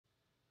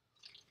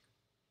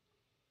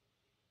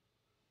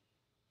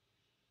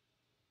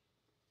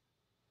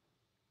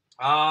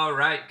All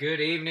right, good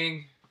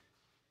evening.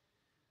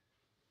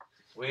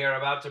 We are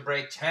about to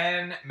break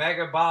 10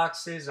 mega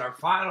boxes, our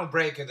final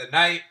break of the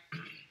night.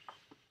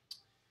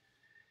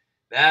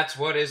 That's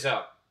what is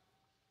up.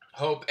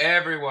 Hope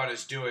everyone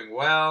is doing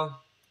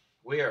well.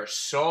 We are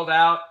sold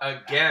out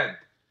again.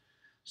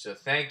 So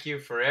thank you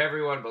for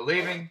everyone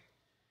believing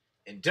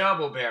in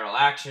double barrel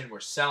action.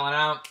 We're selling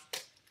out.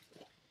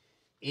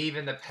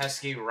 Even the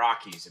pesky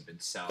Rockies have been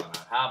selling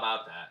out. How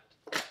about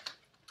that?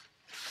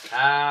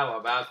 How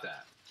about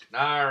that?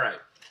 All right.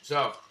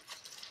 So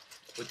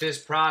with this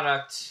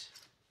product,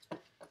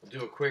 we'll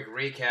do a quick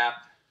recap.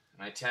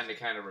 And I tend to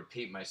kind of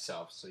repeat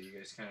myself so you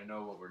guys kind of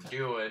know what we're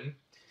doing.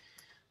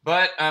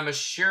 But I'm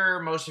sure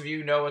most of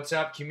you know what's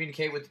up.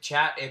 Communicate with the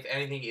chat if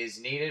anything is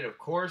needed, of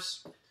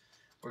course.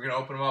 We're going to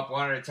open them up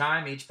one at a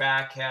time. Each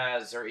box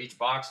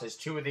has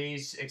two of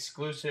these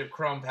exclusive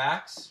Chrom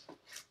packs.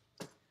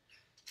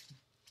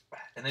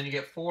 And then you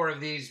get four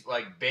of these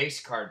like base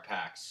card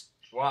packs.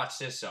 Watch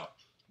this up.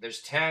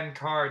 There's 10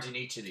 cards in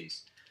each of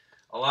these.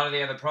 A lot of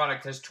the other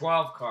product has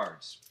 12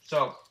 cards.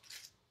 So,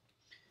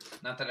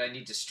 not that I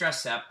need to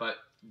stress that, but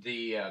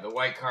the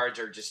white cards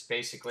are just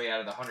basically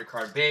out of the 100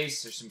 card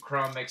base. There's some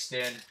Chrom mixed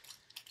in.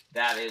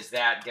 That is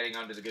that, getting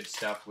onto the good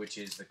stuff, which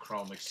is the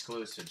Chrom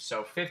exclusive.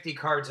 So 50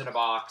 cards in a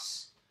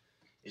box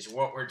is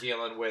what we're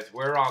dealing with.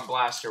 We're on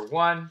Blaster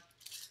 1.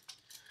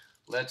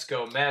 Let's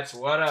go Mets.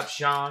 What up,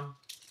 Sean?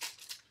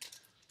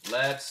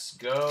 Let's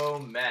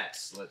go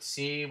Mets. Let's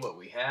see what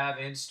we have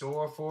in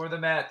store for the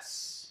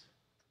Mets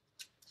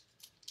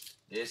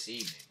this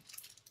evening.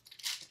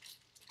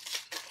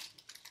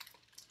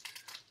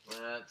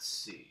 Let's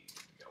see.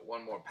 We got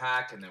one more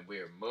pack, and then we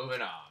are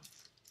moving on.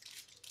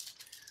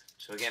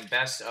 So again,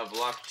 best of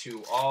luck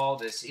to all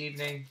this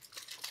evening.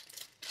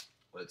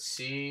 Let's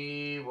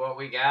see what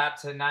we got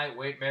tonight.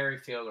 Whit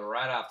Merrifield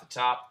right off the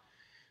top.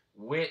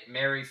 Whit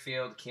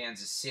Merrifield,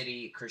 Kansas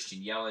City. Christian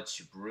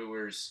Yelich,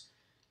 Brewers.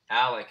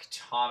 Alec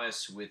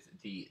Thomas with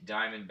the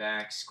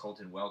Diamondbacks.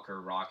 Colton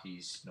Welker,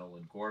 Rockies.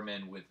 Nolan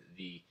Gorman with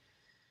the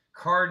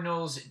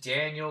Cardinals.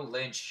 Daniel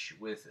Lynch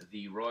with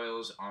the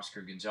Royals.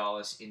 Oscar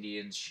Gonzalez,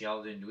 Indians.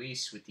 Sheldon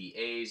Luis with the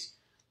A's.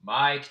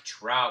 Mike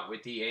Trout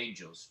with the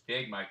Angels.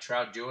 Big Mike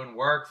Trout doing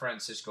work.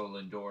 Francisco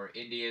Lindor,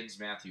 Indians.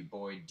 Matthew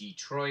Boyd,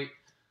 Detroit.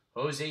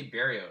 Jose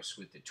Berrios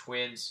with the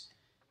Twins.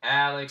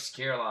 Alex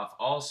Kirilloff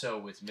also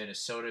with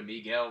Minnesota.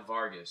 Miguel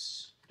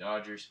Vargas,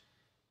 Dodgers.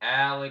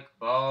 Alec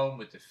Bohm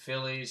with the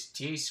Phillies.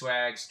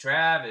 T-Swags.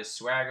 Travis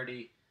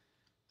Swaggerty,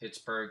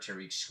 Pittsburgh.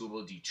 Tariq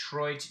Skubal,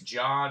 Detroit.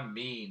 John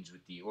Means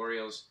with the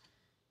Orioles.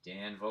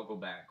 Dan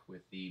Vogelback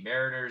with the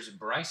Mariners.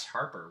 Bryce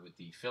Harper with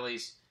the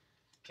Phillies.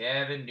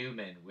 Kevin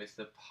Newman with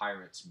the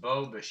Pirates.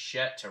 Bo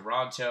Bichette,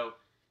 Toronto.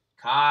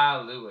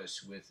 Kyle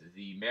Lewis with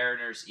the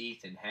Mariners.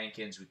 Ethan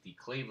Hankins with the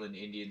Cleveland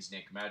Indians.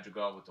 Nick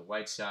Madrigal with the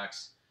White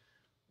Sox.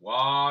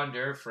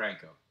 Wander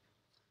Franco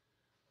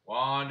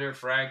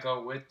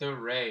with the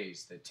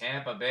Rays. The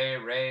Tampa Bay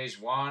Rays.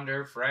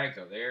 Wander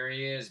Franco. There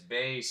he is.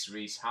 Base.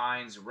 Reese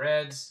Hines,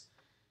 Reds.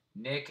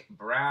 Zach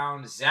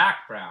Brown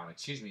with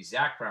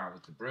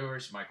the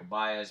Brewers. Michael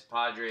Baez,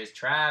 Padres.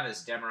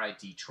 Travis Demerite,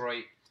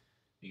 Detroit.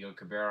 Miguel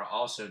Cabrera,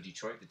 also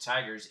Detroit. The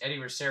Tigers. Eddie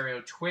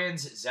Rosario,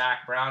 Twins.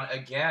 Zach Brown,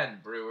 again,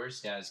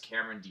 Brewers. Daz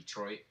Cameron,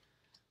 Detroit.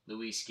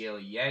 Luis Gil,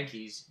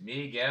 Yankees.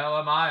 Miguel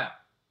Amaya.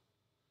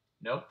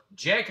 Nope.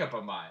 Jacob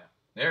Amaya.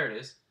 There it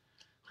is.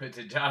 With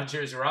the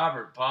Dodgers.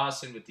 Robert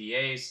Pawson with the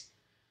A's.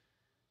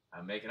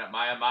 I'm making up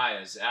my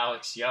Amayas.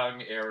 Alex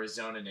Young,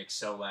 Arizona. Nick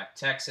Solak,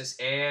 Texas.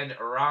 And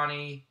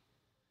Mauricio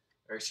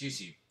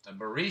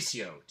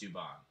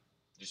Dubon.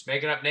 Just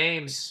making up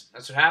names.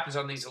 That's what happens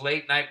on these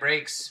late night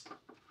breaks.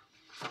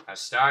 I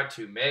start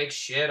to make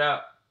shit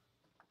up.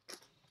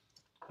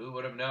 Who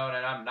would have known?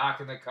 And I'm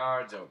knocking the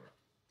cards over.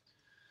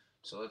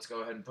 So let's go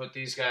ahead and put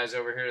these guys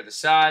over here to the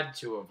side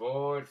to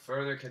avoid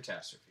further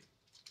catastrophe.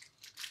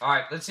 All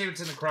right, let's see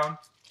what's in the Chrom.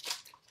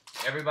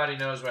 Everybody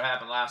knows what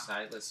happened last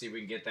night. Let's see if we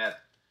can get that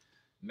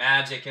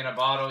magic in a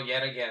bottle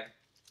yet again.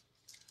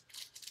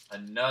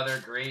 Another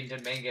green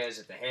Dominguez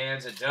at the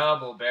hands of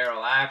double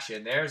barrel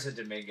action. There's a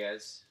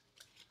Dominguez.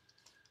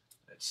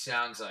 It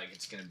sounds like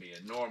it's going to be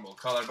a normal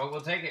color, but we'll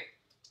take it.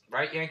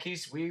 Right,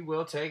 Yankees? We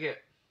will take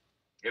it.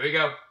 Here we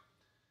go.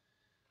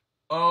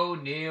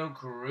 O'Neal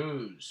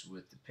Cruz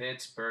with the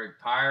Pittsburgh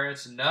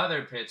Pirates.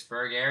 Another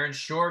Pittsburgh, Aaron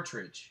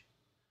Shortridge.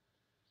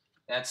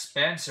 That's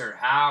Spencer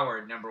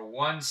Howard, number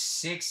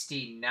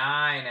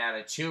 169 out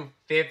of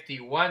 250.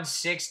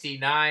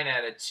 169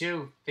 out of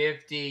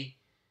 250.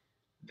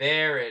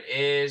 There it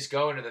is,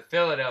 going to the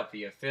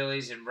Philadelphia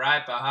Phillies, and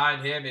right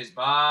behind him is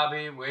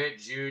Bobby Witt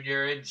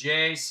Jr. and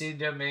Jasson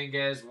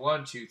Dominguez.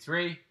 1, 2,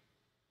 3.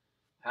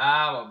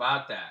 How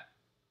about that?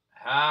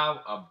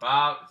 How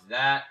about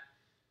that?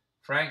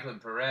 Franklin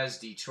Perez,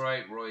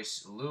 Detroit.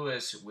 Royce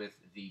Lewis with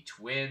the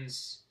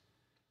Twins.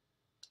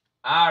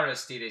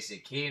 Aristides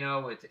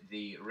Aquino with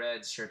the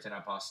Reds. Sherton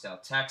Apostel,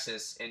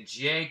 Texas. And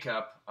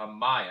Jacob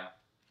Amaya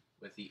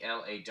with the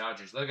LA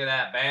Dodgers. Look at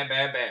that. Bam,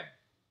 bam, bam.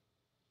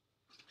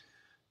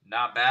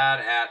 Not bad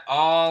at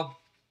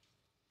all.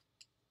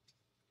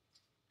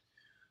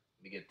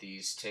 Let me get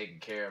these taken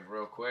care of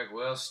real quick.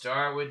 We'll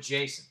start with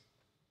Jasson.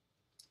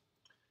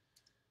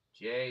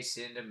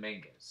 Jasson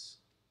Dominguez.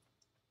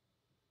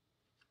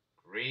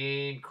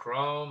 Green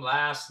Chrom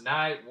last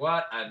night.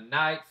 What a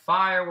night.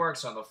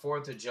 Fireworks on the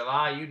 4th of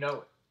July. You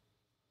know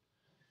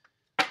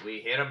it. We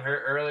hit them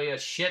here early. A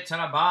shit ton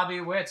of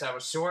Bobby Witts. I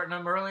was sorting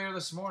them earlier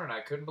this morning.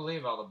 I couldn't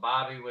believe all the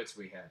Bobby Witts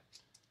we had.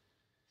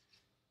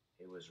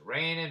 It was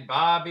raining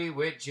Bobby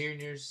Witt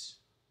Juniors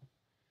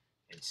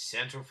in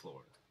Central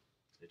Florida.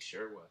 It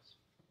sure was.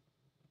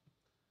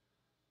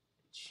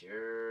 It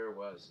sure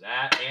was.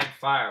 That and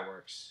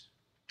fireworks.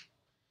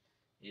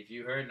 If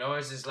you heard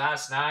noises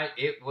last night,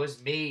 it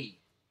was me.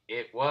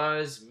 It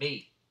was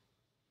me.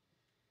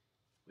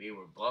 We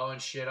were blowing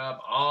shit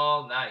up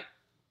all night.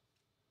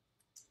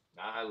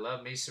 I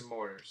love me some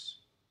mortars.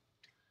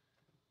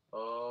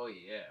 Oh,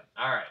 yeah.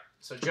 All right.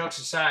 So jokes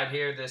aside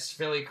here, this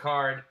Philly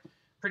card,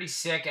 pretty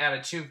sick out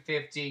of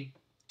 250,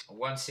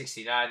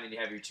 169. Then you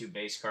have your 2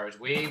 base cards.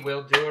 We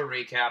will do a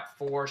recap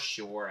for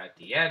sure at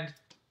the end.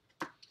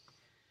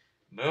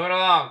 Moving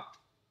along.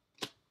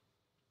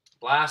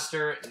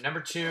 Blaster number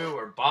 2,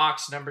 or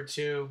box number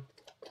 2.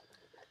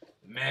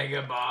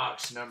 Mega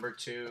box number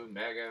 2.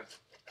 Mega.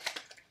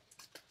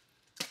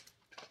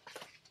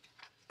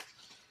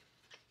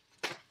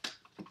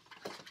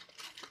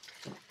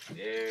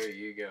 There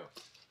you go.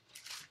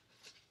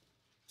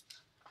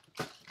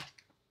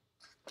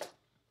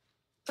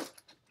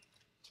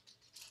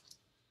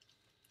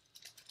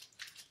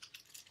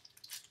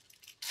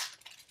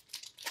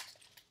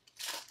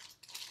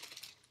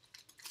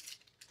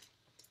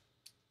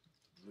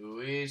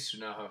 Luis,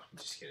 no, I'm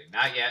just kidding.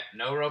 Not yet.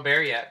 No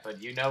Robert yet,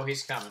 but you know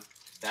he's coming.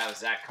 That was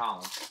Zach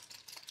Collins.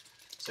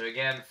 So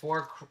again,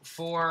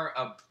 four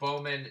of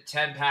Bowman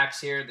 10 packs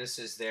here. This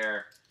is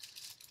their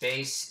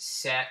base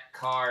set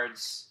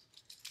cards.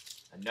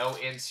 No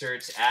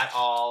inserts at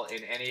all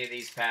in any of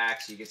these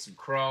packs. You get some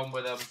Chrom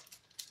with them.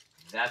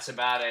 That's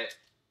about it.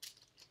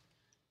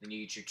 Then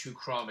you get your 2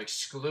 Chrom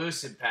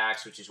exclusive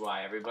packs, which is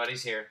why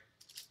everybody's here.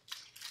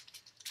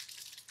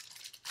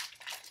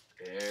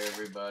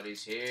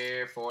 Everybody's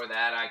here for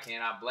that. I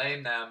cannot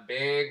blame them.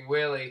 Big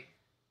Willie.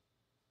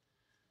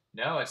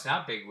 No, it's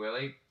not Big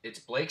Willie. It's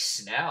Blake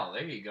Snell.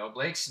 There you go.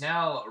 Blake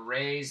Snell,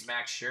 Rays,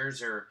 Max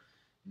Scherzer,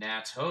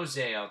 Nats,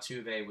 Jose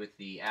Altuve with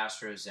the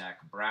Astros, Zach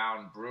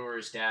Brown,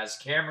 Brewers, Daz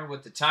Cameron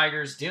with the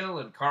Tigers,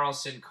 Dylan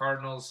Carlson,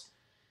 Cardinals,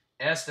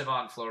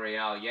 Estevan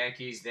Florial,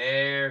 Yankees.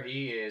 There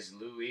he is,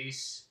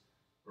 Luis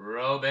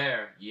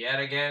Robert. Yet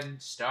again,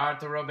 start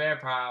the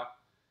Robert pile.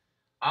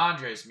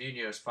 Andres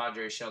Munoz,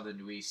 Padres, Sheldon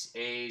Luis,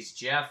 A's,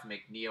 Jeff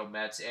McNeil,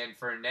 Mets, and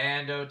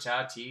Fernando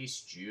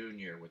Tatis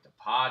Jr. with the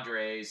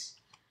Padres.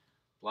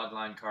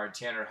 Bloodline card,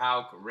 Tanner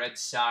Houck, Red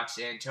Sox,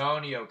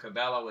 Antonio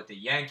Cabello with the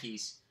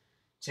Yankees,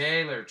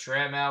 Taylor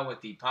Trammell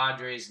with the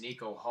Padres,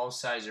 Nico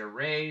Holsizer,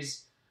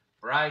 Rays,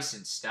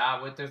 Bryson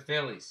Stott with the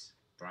Phillies,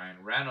 Brian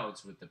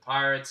Reynolds with the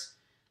Pirates,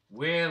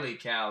 Willie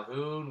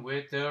Calhoun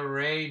with the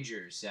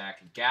Rangers,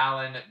 Zach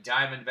Gallen,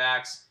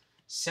 Diamondbacks,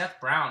 Seth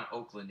Brown,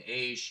 Oakland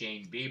A's,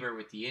 Shane Bieber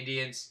with the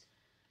Indians,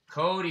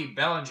 Cody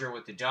Bellinger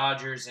with the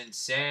Dodgers, and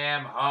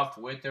Sam Huff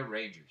with the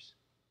Rangers.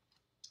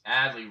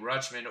 Adley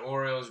Rutschman,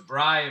 Orioles,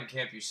 Brian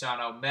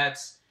Campusano,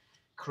 Mets,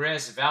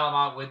 Chris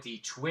Valamont with the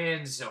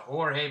Twins,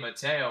 Jorge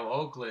Mateo,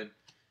 Oakland,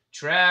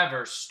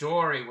 Trevor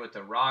Story with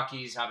the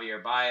Rockies,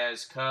 Javier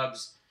Baez,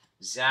 Cubs,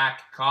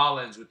 Zach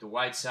Collins with the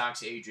White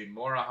Sox, Adrian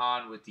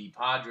Morahan with the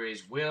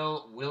Padres,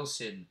 Will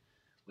Wilson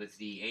with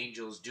the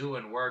Angels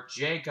doing work,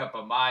 Jacob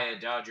Amaya,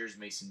 Dodgers,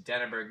 Mason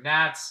Denenberg,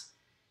 Nats,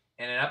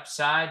 and an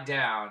upside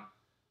down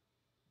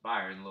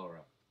Byron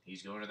Laura.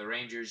 He's going to the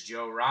Rangers.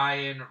 Joe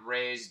Ryan,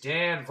 Rays,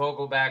 Dan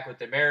Vogelback with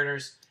the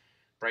Mariners,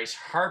 Bryce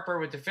Harper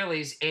with the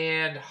Phillies,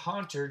 and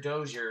Hunter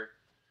Dozier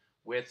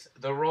with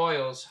the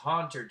Royals.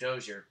 Hunter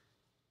Dozier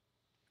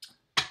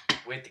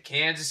with the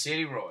Kansas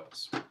City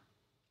Royals.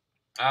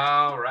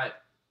 All right.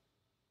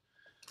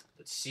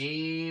 Let's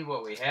see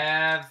what we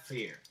have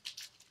here.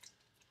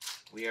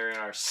 We are in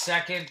our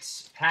second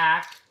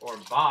pack, or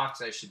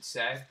box, I should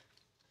say.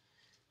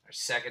 Our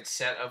second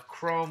set of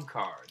Chrom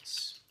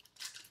cards.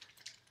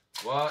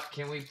 What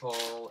can we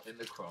pull in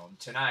the Chrom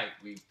tonight?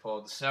 We've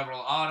pulled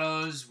several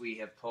autos. We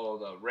have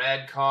pulled a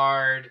red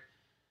card.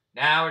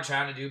 Now we're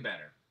trying to do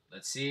better.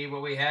 Let's see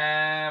what we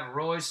have.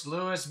 Royce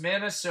Lewis,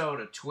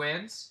 Minnesota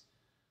Twins.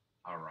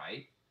 All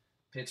right.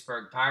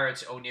 Pittsburgh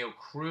Pirates, O'Neal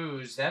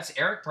Cruz. That's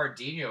Eric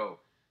Pardinho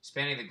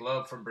spanning the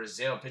globe from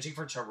Brazil, pitching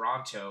for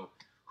Toronto.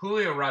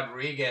 Julio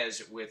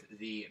Rodriguez with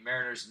the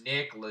Mariners.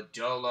 Nick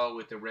Lodolo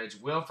with the Reds.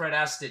 Wilfred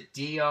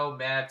Astudillo,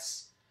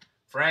 Mets.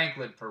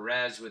 Franklin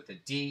Perez with the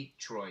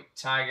Detroit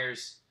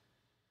Tigers.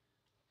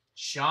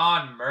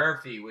 Sean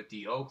Murphy with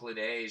the Oakland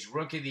A's.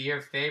 Rookie of the Year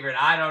favorite.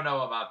 I don't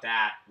know about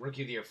that.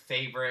 Rookie of the Year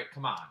favorite.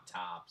 Come on,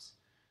 Tops.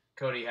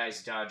 Cody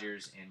Heiss,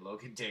 Dodgers, and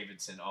Logan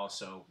Davidson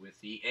also with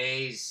the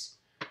A's.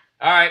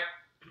 All right.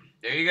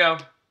 There you go.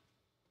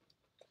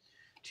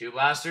 2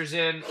 blasters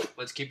in.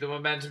 Let's keep the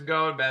momentum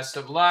going. Best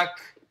of luck.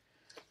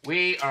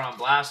 We are on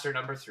blaster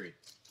number 3.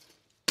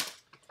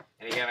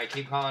 And again, I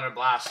keep calling it a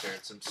blaster.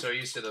 I'm so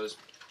used to those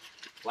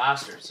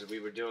blasters. We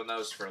were doing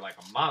those for like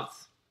a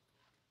month.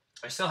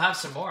 I still have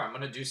some more. I'm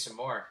going to do some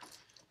more.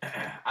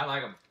 I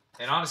like them.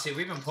 And honestly,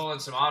 we've been pulling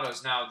some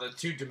autos now. The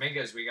 2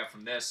 Dominguez we got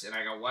from this, and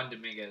I got 1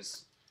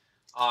 Dominguez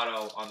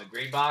auto on the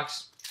green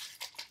box.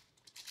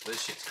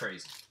 This shit's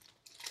crazy.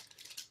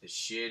 This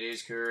shit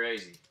is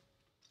crazy.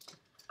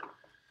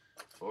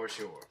 For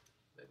sure.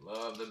 They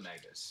love the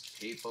megas.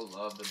 People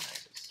love the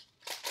megas.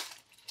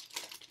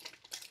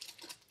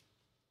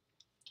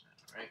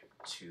 Alright,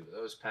 2 of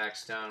those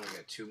packs done. We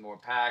got 2 more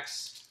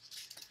packs.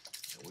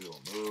 And we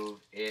will move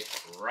it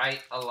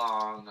right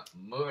along.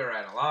 Move it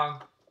right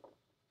along.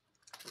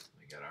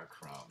 We got our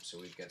Chrom. So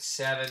we've got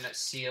 7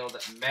 sealed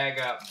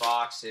mega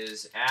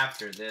boxes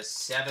after this.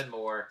 7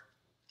 more.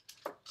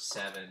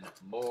 7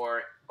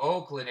 more.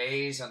 Oakland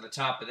A's on the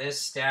top of this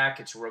stack.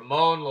 It's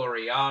Ramon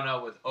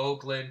Laureano with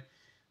Oakland.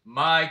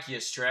 Mike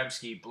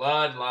Yastrzemski,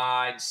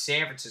 Bloodline.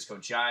 San Francisco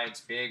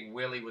Giants. Big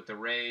Willie with the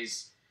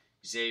Rays.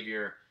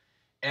 Xavier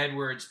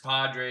Edwards,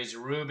 Padres.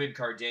 Ruben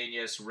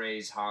Cardenas,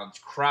 Rays. Hans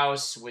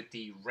Kraus with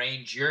the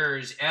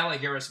Rangers.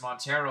 Harris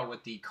Montero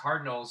with the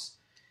Cardinals.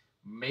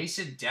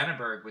 Mason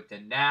Denneberg with the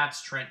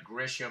Nats. Trent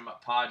Grisham,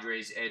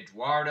 Padres.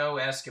 Eduardo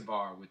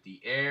Escobar with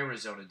the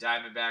Arizona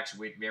Diamondbacks.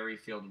 Whit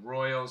Merrifield,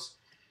 Royals.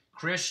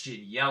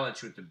 Christian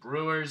Yelich with the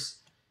Brewers.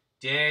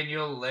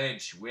 Daniel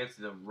Lynch with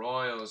the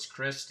Royals.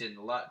 Tristan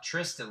Lutz,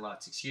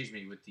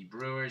 with the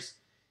Brewers.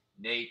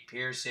 Nate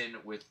Pearson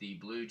with the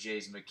Blue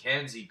Jays.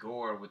 Mackenzie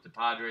Gore with the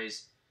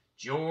Padres.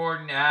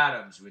 Jordan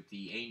Adams with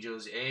the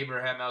Angels.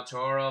 Abraham El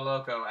Toro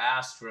Loco,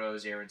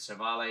 Astros. Aaron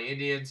Savale,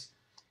 Indians.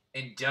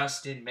 And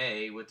Dustin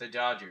May with the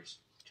Dodgers.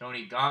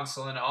 Tony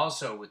Gonsolin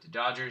also with the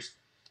Dodgers.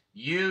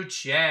 Yu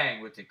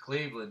Chang with the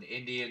Cleveland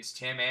Indians.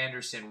 Tim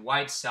Anderson,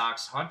 White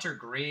Sox. Hunter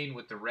Green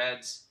with the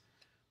Reds.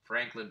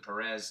 Franklin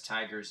Perez,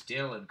 Tigers.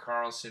 Dylan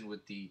Carlson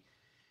with the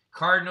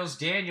Cardinals.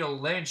 Daniel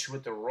Lynch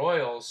with the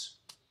Royals.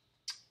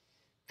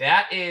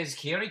 That is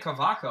Keone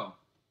Cavaco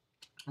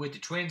with the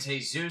Twins.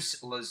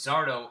 Jesus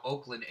Luzardo,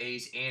 Oakland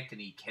A's.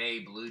 Anthony K,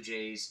 Blue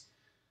Jays.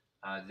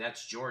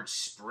 That's George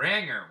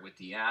Springer with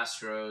the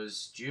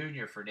Astros.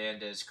 Junior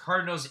Fernandez,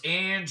 Cardinals.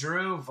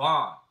 Andrew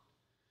Vaughn,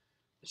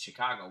 the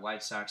Chicago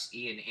White Sox.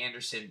 Ian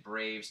Anderson,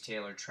 Braves.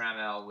 Taylor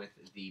Trammell with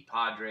the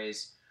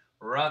Padres.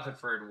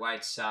 Rutherford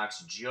White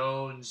Sox.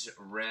 Jones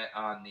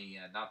on the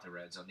not the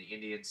Reds, on the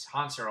Indians.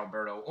 Hanser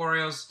Alberto,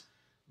 Orioles.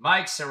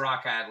 Mike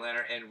Soroka,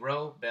 Atlanta, and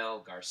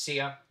Robel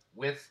Garcia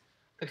with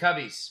the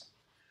Cubbies.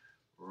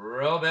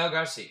 Robel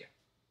Garcia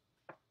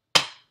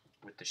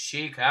with the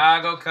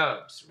Chicago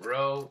Cubs.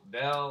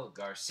 Robel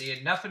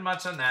Garcia. Nothing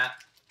much on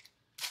that.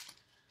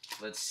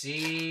 Let's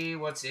see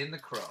what's in the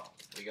Chrom.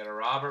 We got a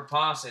Robert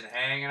Posson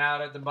hanging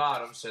out at the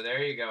bottom. So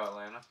there you go,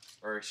 Atlanta.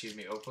 Or, excuse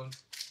me, Oakland.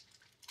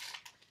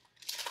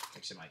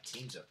 Mixing my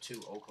teams up too.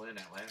 Oakland,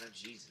 Atlanta.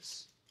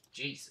 Jesus.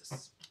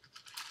 Jesus.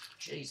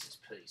 Jesus,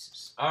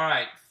 please. All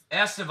right.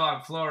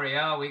 Estevan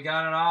Florial. We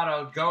got an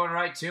auto. Going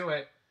right to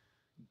it.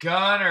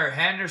 Gunnar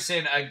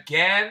Henderson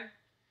again.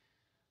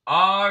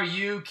 Are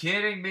you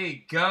kidding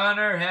me?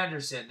 Gunnar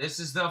Henderson. This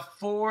is the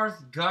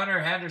 4th Gunnar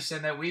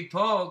Henderson that we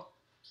pulled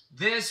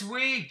this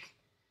week.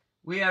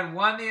 We had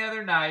 1 the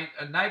other night.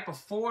 A night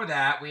before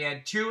that, we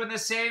had 2 in the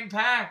same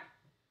pack.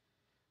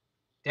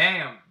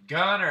 Damn.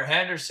 Gunnar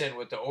Henderson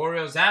with the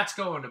Orioles. That's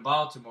going to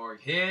Baltimore.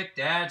 Hit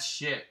that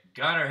shit.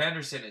 Gunnar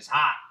Henderson is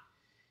hot.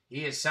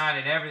 He is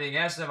signing everything.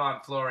 Estevan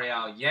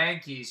Florial,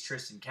 Yankees.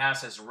 Tristan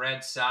Casas,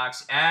 Red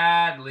Sox.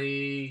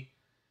 Adley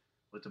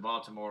with the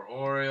Baltimore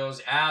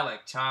Orioles.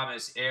 Alec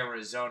Thomas,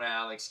 Arizona.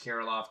 Alex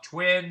Kirilloff,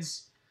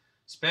 Twins.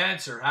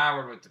 Spencer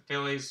Howard with the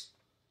Phillies.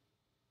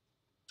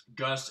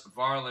 Gus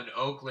Varland,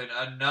 Oakland.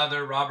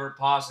 Another Robert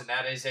Posson.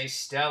 That is a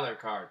stellar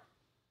card.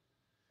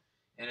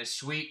 And a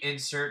sweet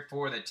insert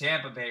for the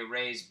Tampa Bay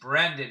Rays.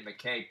 Brendan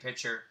McKay,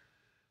 pitcher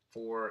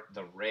for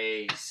the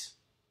Rays.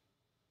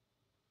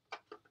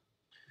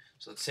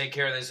 So let's take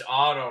care of this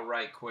auto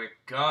right quick.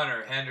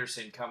 Gunnar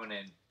Henderson coming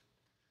in.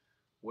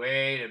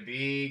 Way to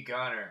be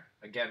Gunnar.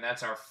 Again,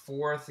 that's our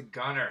 4th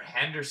Gunnar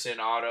Henderson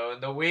auto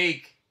in the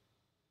week.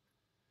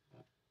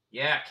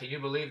 Yeah, can you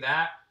believe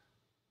that?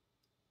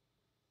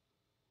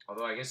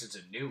 Although I guess it's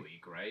a new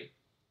week, right?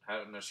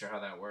 I'm not sure how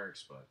that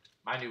works, but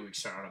my new week's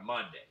starting on a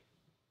Monday.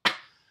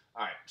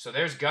 All right, so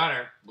there's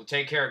Gunnar. We'll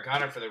take care of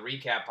Gunnar for the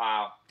recap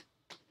pile.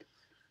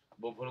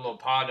 We'll put a little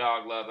Paw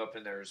Dog love up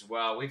in there as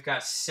well. We've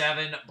got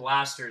 7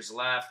 blasters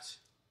left.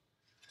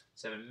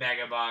 7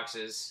 mega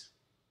boxes.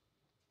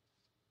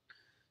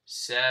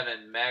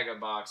 7 mega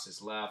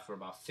boxes left. We're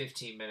about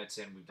 15 minutes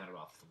in. We've done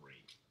about 3.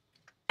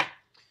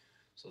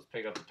 So let's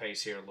pick up the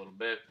pace here a little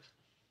bit.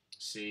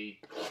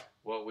 See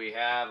what we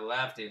have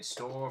left in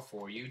store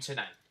for you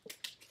tonight.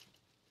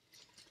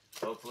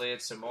 Hopefully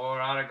it's some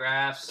more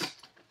autographs.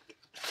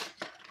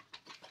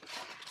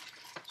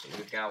 So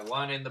we've got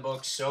 1 in the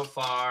book so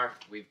far.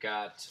 We've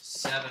got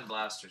 7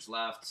 blasters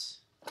left.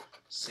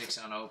 6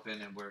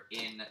 unopened, and we're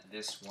in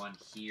this one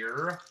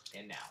here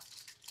and now.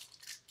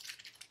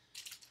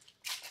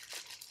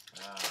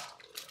 All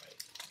right.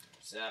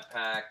 There's that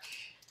pack.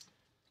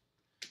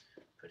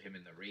 Put him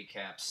in the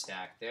recap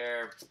stack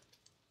there.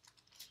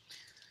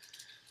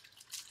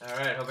 All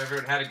right, hope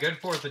everyone had a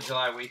good 4th of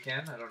July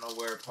weekend. I don't know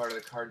where part of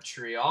the card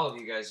tree all of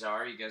you guys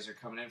are. You guys are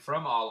coming in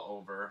from all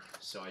over,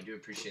 so I do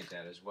appreciate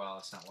that as well.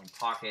 It's not one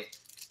pocket,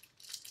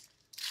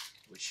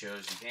 which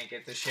shows you can't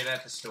get this shit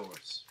at the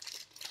stores.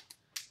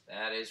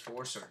 That is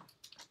for certain.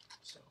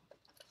 So,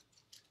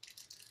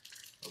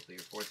 hopefully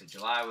your 4th of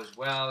July was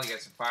well. You got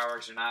some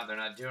fireworks or not. They're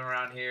not doing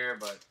around here,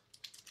 but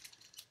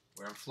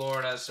we're in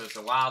Florida, so it's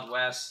the Wild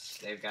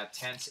West. They've got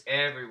tents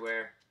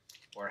everywhere,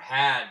 or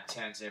had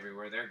tents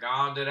everywhere. They're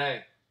gone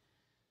today.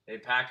 They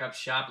pack up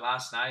shop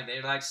last night.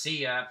 They're like,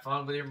 see ya, have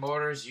fun with your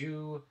mortars.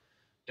 You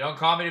don't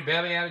call me to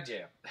bail me out of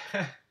jail.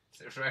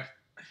 That's right.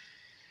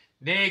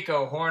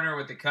 Nico Horner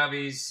with the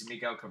Cubbies.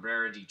 Miguel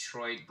Cabrera,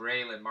 Detroit.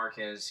 Braylon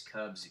Marquez,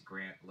 Cubs.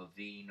 Grant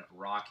Levine,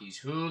 Rockies.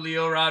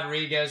 Julio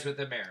Rodriguez with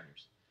the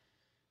Mariners.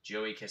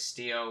 Joey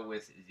Castillo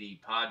with the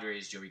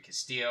Padres. Joey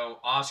Castillo.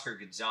 Oscar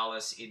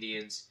Gonzalez,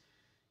 Indians.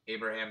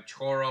 Abraham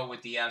Toro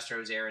with the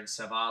Astros, Aaron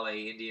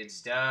Savale,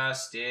 Indians,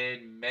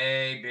 Dustin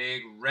May,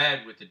 Big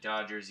Red with the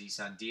Dodgers,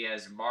 Isan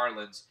Diaz,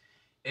 Marlins,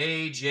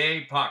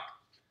 A.J. Puck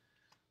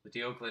with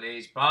the Oakland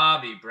A's,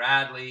 Bobby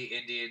Bradley,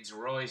 Indians,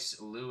 Royce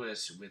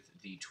Lewis with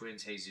the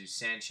Twins, Jesus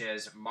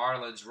Sanchez,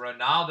 Marlins,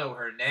 Ronaldo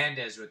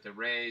Hernandez with the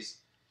Rays,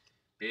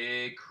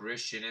 Big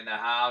Christian in the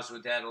house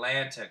with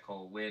Atlanta,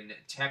 Cole Winn,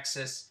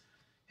 Texas,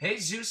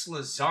 Jesus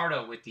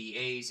Luzardo with the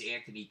A's,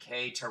 Anthony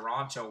K,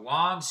 Toronto,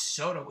 Juan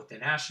Soto with the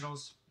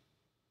Nationals,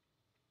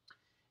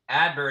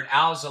 Adbert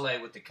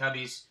Alzolay with the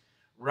Cubbies,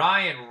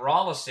 Ryan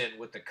Rollison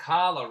with the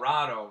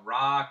Colorado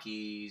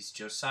Rockies,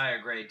 Josiah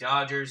Gray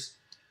Dodgers,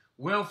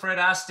 Wilfred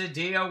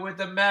Astudillo with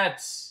the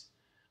Mets.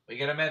 We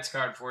got a Mets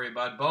card for you,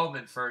 bud.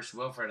 Bowman first,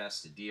 Wilfred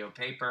Astudillo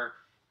paper.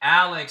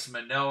 Alex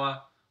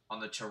Manoah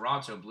on the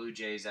Toronto Blue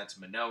Jays. That's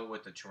Manoah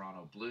with the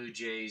Toronto Blue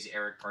Jays.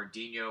 Eric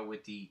Pardinho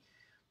with the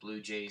Blue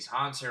Jays.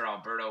 Hanser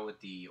Alberto with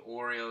the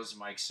Orioles.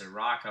 Mike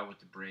Soroka with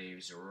the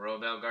Braves.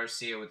 Robel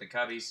Garcia with the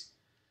Cubbies.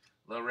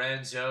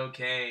 Lorenzo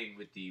Cain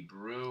with the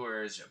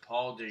Brewers,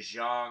 Paul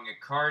DeJong,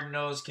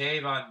 Cardinals,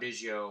 Kayvon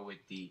Biggio with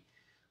the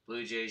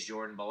Blue Jays,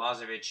 Jordan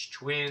Balazovic,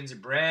 Twins,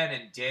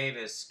 Brandon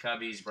Davis,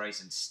 Cubbies,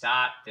 Bryson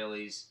Stott,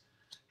 Phillies,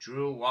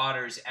 Drew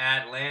Waters,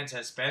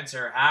 Atlanta,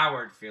 Spencer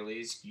Howard,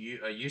 Phillies,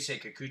 Yusei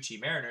Kikuchi,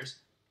 Mariners,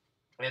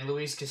 and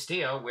Luis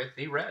Castillo with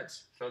the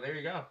Reds. So there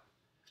you go.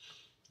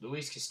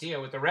 Luis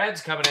Castillo with the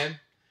Reds coming in.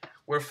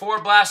 We're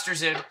 4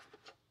 blasters in.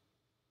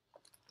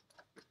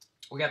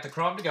 We got the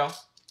Chrom to go.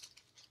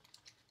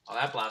 Oh,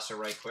 that blaster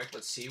right quick.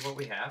 Let's see what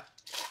we have.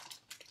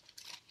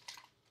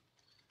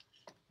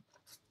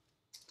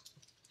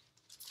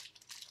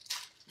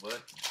 What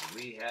do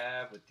we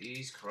have with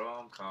these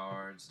Chrom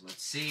cards?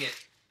 Let's see it.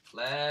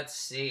 Let's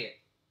see it.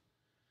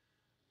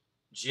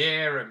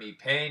 Jeremy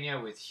Pena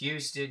with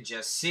Houston.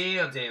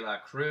 Jaciel De La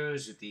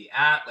Cruz with the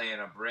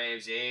Atlanta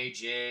Braves.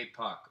 A.J.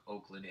 Puck,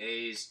 Oakland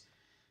A's.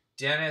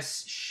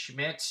 Dennis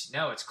Schmidt.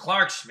 No, it's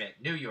Clark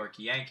Schmidt, New York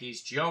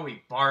Yankees.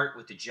 Joey Bart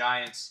with the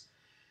Giants.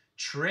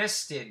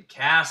 Tristan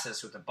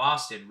Casas with the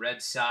Boston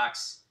Red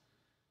Sox.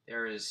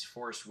 There is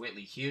Forrest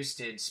Whitley,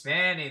 Houston.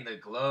 Spanning the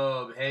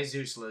globe,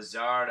 Jesus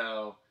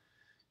Luzardo.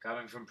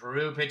 Coming from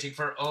Peru, pitching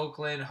for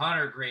Oakland.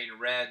 Hunter Green,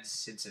 Reds,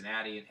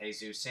 Cincinnati, and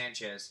Jesus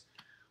Sanchez.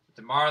 With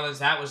the Marlins,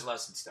 that was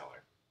less than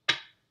stellar.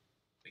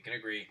 We can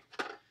agree.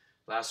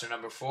 Blaster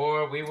number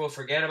 4, we will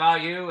forget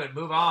about you and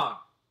move on.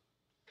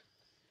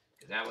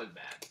 Because that was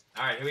bad.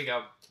 All right, here we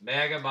go.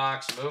 Mega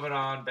box, moving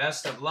on.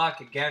 Best of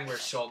luck. Again, we're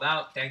sold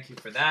out. Thank you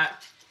for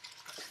that.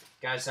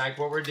 Guys, like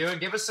what we're doing,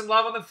 give us some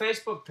love on the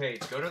Facebook page.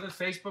 Go to the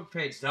Facebook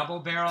page, Double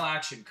Barrel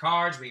Action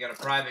Cards. We got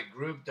a private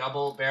group,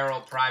 Double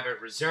Barrel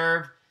Private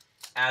Reserve.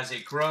 As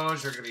it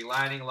grows, we're going to be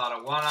lining a lot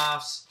of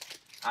one-offs.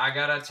 I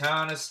got a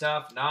ton of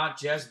stuff, not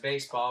just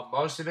baseball.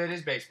 Most of it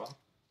is baseball.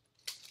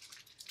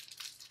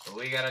 But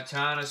we got a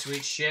ton of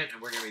sweet shit,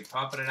 and we're going to be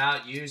pumping it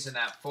out using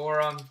that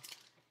forum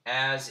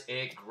as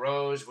it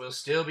grows. We'll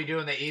still be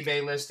doing the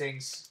eBay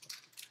listings.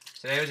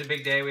 Today was a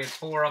big day. We had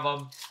 4 of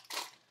them.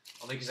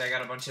 Only because I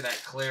got a bunch of that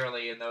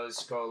clearly, and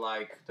those go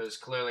like, those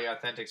clearly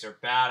authentics are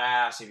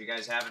badass. If you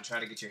guys haven't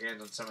tried to get your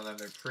hands on some of them,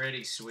 they're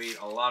pretty sweet.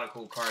 A lot of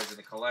cool cards in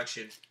the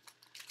collection.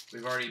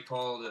 We've already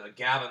pulled a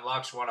Gavin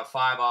Lux won a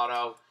 5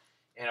 auto,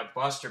 and a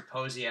Buster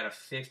Posey at a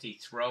 50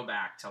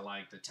 throwback to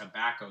like the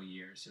tobacco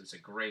years. It was a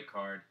great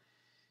card.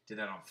 Did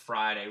that on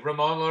Friday.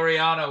 Ramon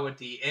Laureano with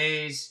the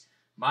A's.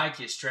 Mike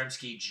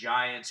Yastrzemski,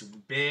 Giants.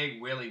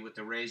 Big Willie with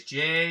the Rays.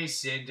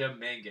 Jasson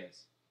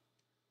Dominguez.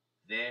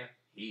 There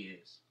he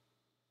is.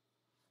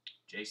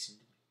 Jasson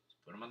Dominguez.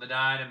 Put him on the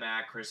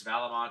Dynamac. Chris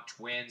Valamont,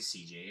 Twins.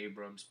 C.J.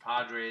 Abrams,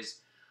 Padres.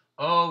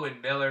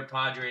 Owen Miller,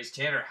 Padres.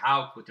 Tanner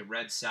Houck with the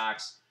Red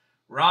Sox.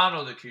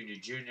 Ronald Acuna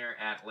Jr.,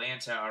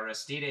 Atlanta.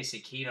 Aristides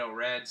Aquino,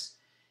 Reds.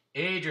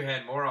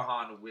 Adrian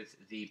Morejon with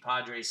the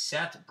Padres.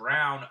 Seth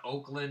Brown,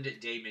 Oakland.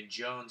 Damon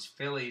Jones,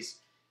 Phillies.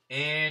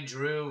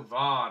 Andrew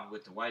Vaughn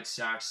with the White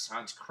Sox.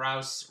 Hans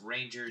Kraus,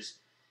 Rangers.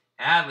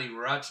 Adley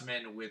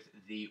Rutschman with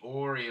the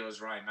Orioles.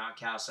 Ryan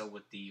Mountcastle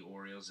with the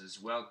Orioles as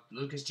well.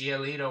 Lucas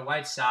Giolito,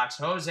 White Sox.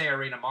 Jose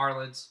Arena,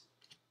 Marlins.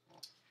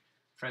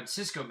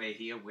 Francisco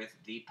Mejia with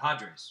the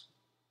Padres.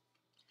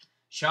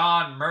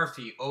 Sean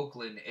Murphy,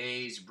 Oakland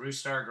A's.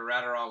 Brusdar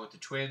Graterol with the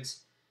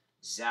Twins.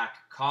 Zach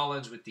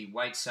Collins with the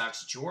White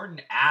Sox. Jordan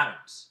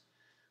Adams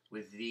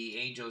with the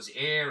Angels.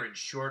 Aaron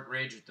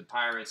Shortridge with the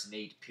Pirates.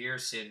 Nate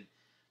Pearson.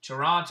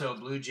 Toronto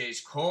Blue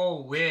Jays.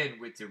 Cole Winn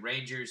with the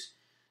Rangers.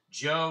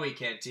 Joey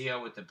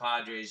Cantillo with the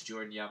Padres.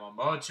 Jordan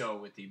Yamamoto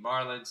with the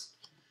Marlins.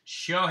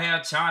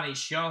 Shohei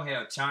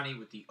Ohtani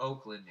with the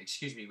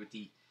with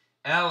the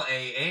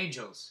L.A.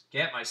 Angels.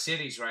 Get my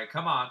cities right.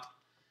 Come on.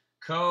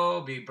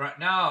 Kobe Bryant.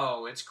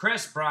 No, it's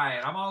Chris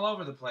Bryant. I'm all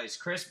over the place.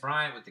 Chris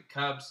Bryant with the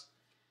Cubs.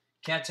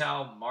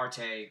 Ketel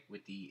Marte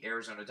with the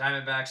Arizona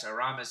Diamondbacks.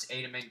 Aramis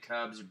Ademan,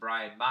 Cubs.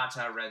 Brian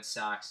Mata, Red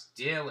Sox.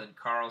 Dylan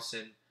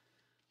Carlson,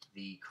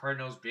 the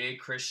Cardinals. Big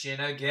Christian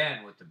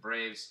again with the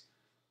Braves.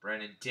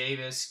 Brennan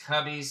Davis,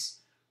 Cubbies.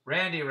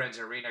 Randy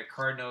Renzarina,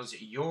 Cardinals.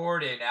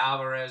 Jordan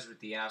Alvarez with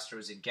the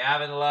Astros. And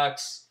Gavin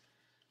Lux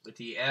with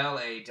the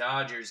L.A.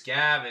 Dodgers.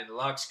 Gavin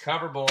Lux,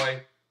 cover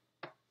boy.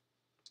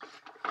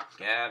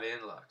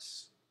 Gavin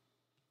Lux.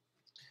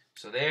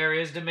 So there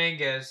is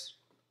Dominguez.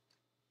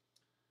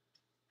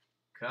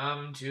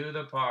 Come to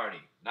the party.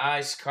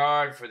 Nice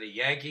card for the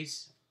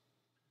Yankees.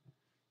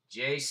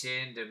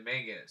 Jasson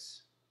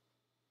Dominguez.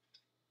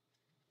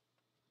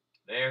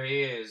 There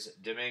he is,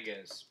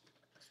 Dominguez.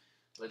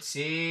 Let's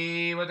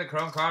see what the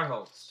Chrome card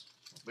holds.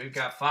 We've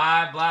got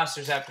 5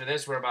 blasters after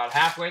this. We're about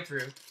halfway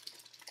through.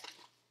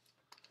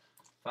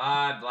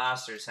 5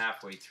 blasters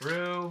halfway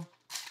through.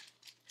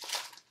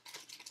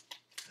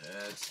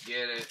 Let's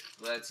get it.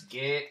 Let's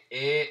get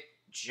it.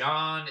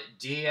 John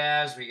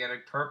Diaz. We got a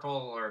purple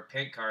or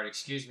pink card,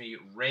 excuse me.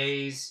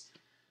 Rays.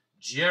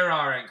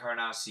 Gerard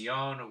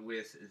Encarnacion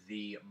with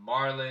the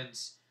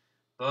Marlins.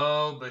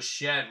 Bo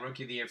Bichette,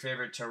 Rookie of the Year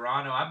favorite,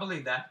 Toronto. I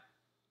believe that.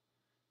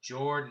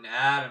 Jordan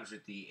Adams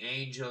with the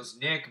Angels.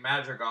 Nick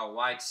Madrigal,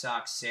 White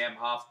Sox. Sam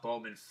Huff,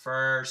 Bowman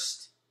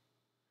first.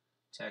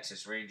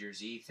 Texas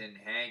Rangers. Ethan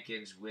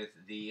Hankins with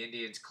the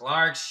Indians.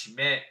 Clark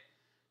Schmidt,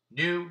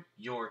 New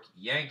York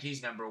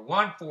Yankees. Number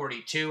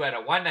 142 out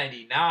of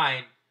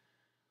 199.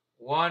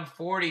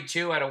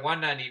 142 out of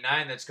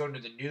 199. That's going to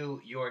the New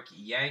York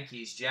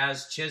Yankees.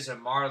 Jazz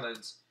Chisholm,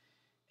 Marlins.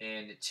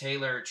 And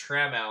Taylor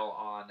Trammell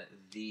on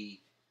the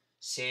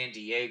San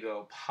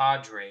Diego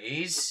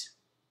Padres.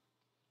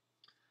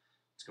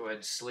 Let's go ahead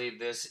and sleeve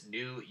this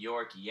New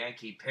York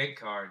Yankee pink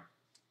card.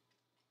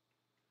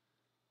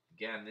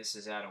 Again, this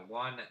is out of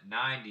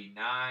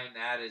 199.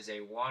 That is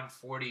a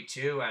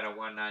 142 out of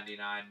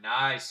 199.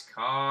 Nice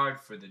card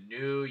for the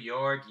New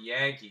York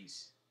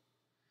Yankees.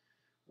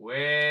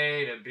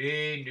 Way to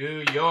be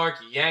New York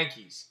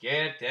Yankees.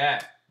 Get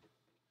that.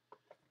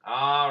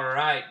 All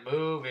right,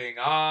 moving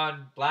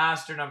on.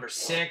 Blaster number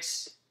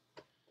 6,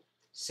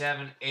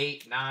 7,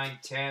 8, 9,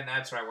 10.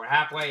 That's right, we're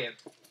halfway in.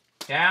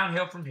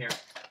 Downhill from here.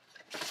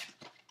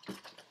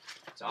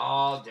 It's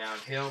all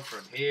downhill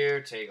from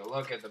here. Take a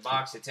look at the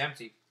box. It's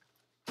empty.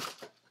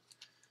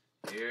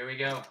 Here we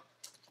go.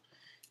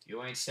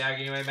 You ain't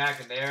staggering your way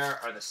back, and there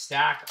are the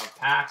stack of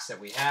packs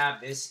that we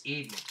have this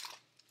evening.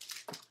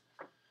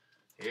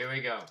 Here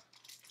we go.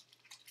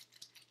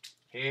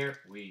 Here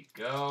we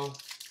go.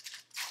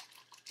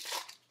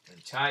 When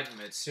Titan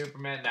met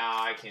Superman. No,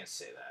 I can't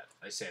say that.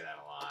 I say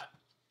that a lot.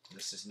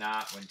 This is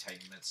not When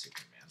Titan Met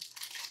Superman.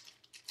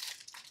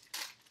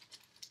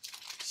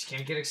 Just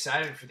can't get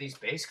excited for these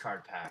base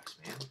card packs,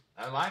 man.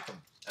 I like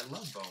them. I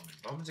love Bowman.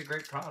 Bowman's a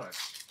great product.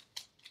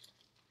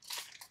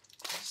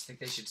 I just think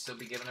they should still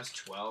be giving us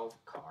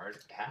 12 card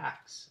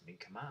packs. I mean,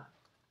 come on.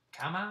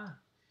 Come on.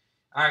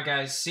 All right,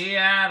 guys.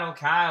 Seattle.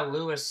 Kyle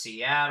Lewis,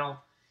 Seattle.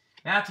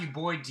 Matthew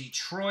Boyd,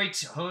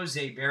 Detroit.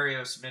 Jose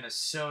Barrios,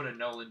 Minnesota.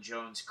 Nolan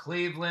Jones,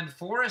 Cleveland.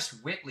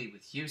 Forrest Whitley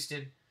with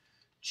Houston.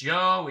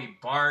 Joey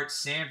Bart,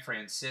 San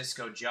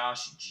Francisco.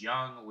 Josh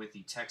Jung with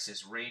the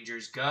Texas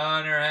Rangers.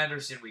 Gunnar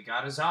Henderson, we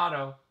got his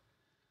auto.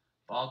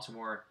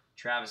 Baltimore.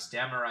 Travis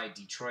Demeray,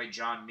 Detroit.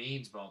 John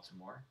Means,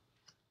 Baltimore.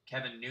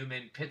 Kevin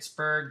Newman,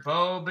 Pittsburgh.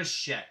 Bo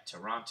Bichette,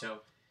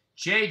 Toronto.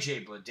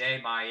 J.J. Bleday,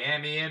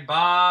 Miami. And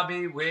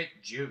Bobby Witt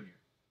Jr.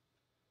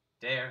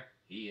 There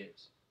he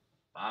is.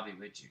 Bobby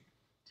Witt Jr.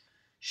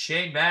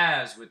 Shane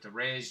Baz with the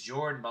Rays.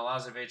 Jordan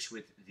Balazovic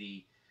with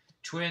the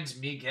Twins.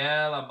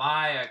 Miguel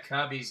Amaya,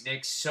 Cubbies.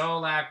 Nick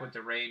Solak with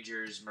the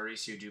Rangers.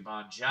 Mauricio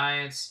Dubon,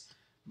 Giants.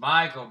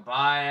 Michael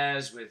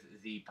Baez with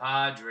the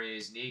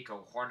Padres.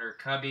 Nico Horner,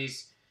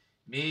 Cubbies.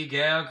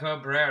 Miguel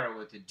Cabrera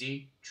with the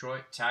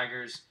Detroit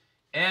Tigers.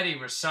 Eddie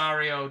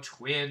Rosario,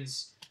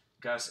 Twins.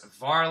 Gus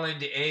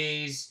Varland,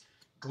 A's.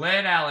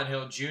 Glenn Allen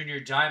Hill Jr.,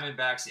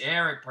 Diamondbacks.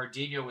 Eric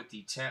Pardinho with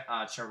the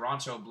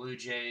Toronto Blue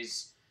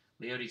Jays.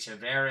 Leody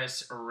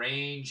Taveras,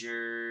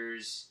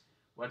 Rangers.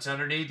 What's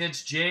underneath?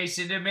 It's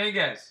Jasson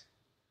Dominguez.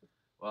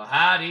 Well,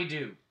 how'd he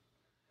do?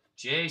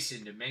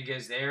 Jasson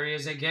Dominguez, there he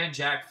is again.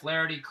 Jack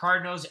Flaherty,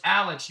 Cardinals.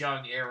 Alex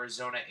Young,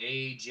 Arizona.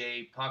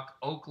 A.J. Puck,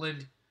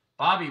 Oakland.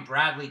 Bobby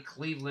Bradley,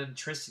 Cleveland.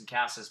 Tristan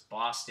Casas,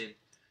 Boston.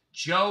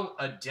 Joe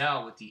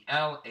Adele with the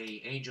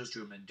L.A. Angels.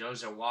 Drew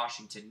Mendoza,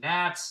 Washington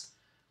Nats.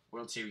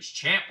 World Series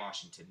champ,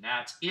 Washington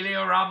Nats.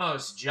 Elio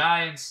Ramos,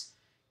 Giants.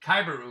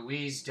 Kyber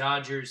Ruiz,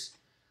 Dodgers.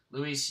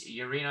 Luis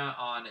Urena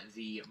on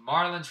the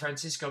Marlins,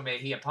 Francisco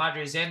Mejia,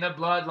 Padres, and the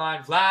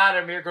Bloodline,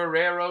 Vladimir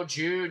Guerrero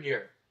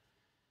Jr.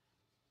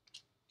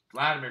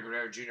 Vladimir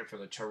Guerrero Jr. for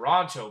the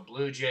Toronto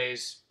Blue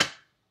Jays.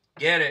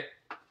 Get it.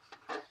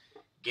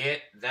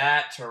 Get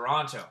that,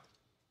 Toronto.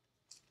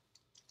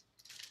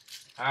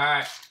 All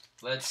right,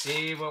 let's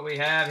see what we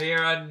have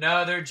here.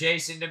 Another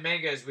Jasson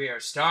Dominguez. We are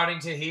starting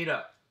to heat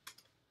up.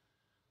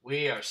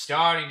 We are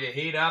starting to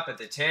heat up at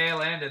the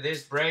tail end of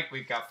this break.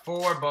 We've got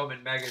 4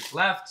 Bowman Megas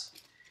left.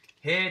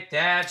 Hit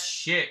that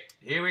shit.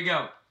 Here we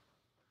go.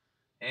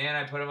 And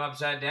I put them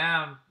upside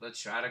down. Let's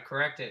try to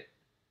correct it.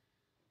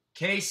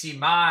 Casey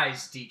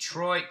Mize,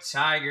 Detroit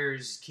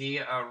Tigers,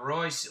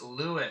 Royce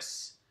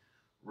Lewis.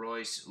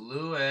 Royce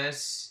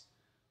Lewis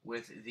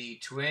with the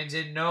Twins,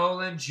 and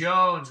Nolan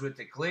Jones with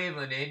the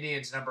Cleveland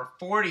Indians. Number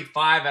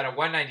 45 out of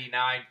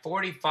 199.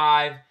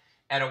 45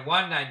 out of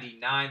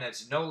 199.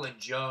 That's Nolan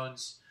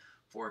Jones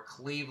for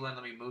Cleveland.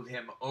 Let me move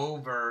him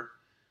over.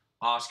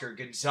 Oscar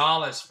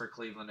Gonzalez for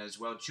Cleveland as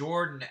well.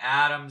 Jordan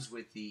Adams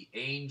with the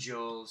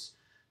Angels.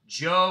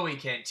 Joey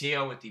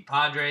Cantillo with the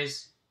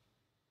Padres.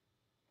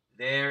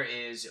 There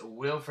is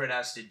Wilfred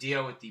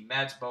Astudillo with the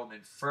Mets.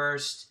 Bowman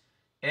first.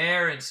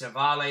 Aaron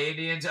Zavala,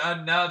 Indians.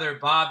 Another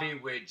Bobby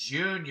Witt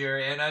Jr.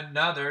 and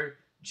another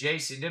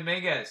Jasson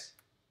Dominguez.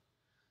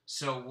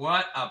 So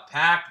what a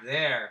pack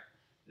there.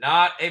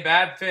 Not a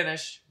bad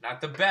finish. Not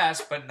the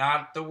best, but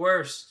not the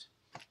worst.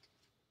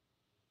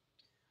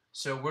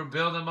 So we're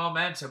building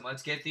momentum.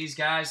 Let's get these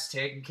guys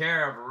taken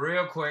care of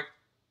real quick.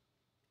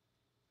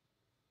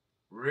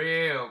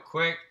 Real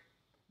quick.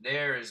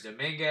 There is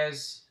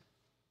Dominguez.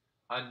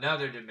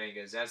 Another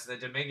Dominguez. That's the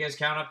Dominguez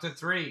count up to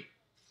 3.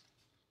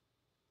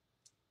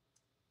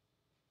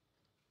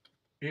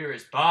 Here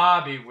is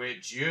Bobby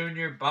Witt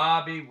Jr.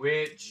 Bobby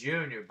Witt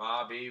Jr.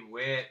 Bobby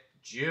Witt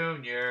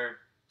Jr.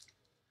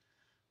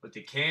 with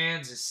the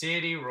Kansas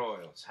City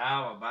Royals.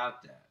 How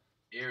about that?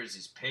 Here's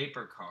his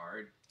paper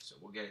card. So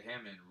we'll get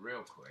him in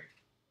real quick.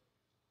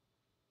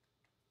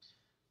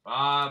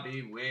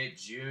 Bobby Witt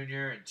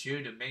Jr. and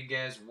 2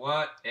 Dominguez.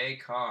 What a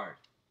card.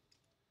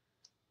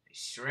 A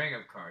string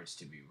of cards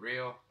to be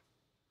real.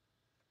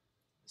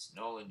 It's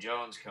Nolan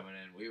Jones coming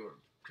in. We were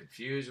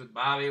confused with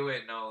Bobby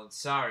Witt, Nolan.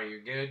 Sorry, you're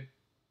good.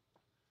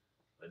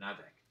 But not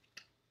that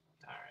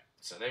good. All right.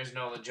 So there's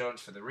Nolan Jones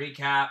for the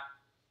recap.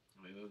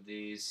 Let me move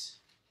these.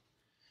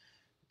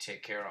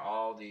 Take care of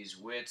all these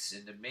Witts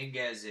and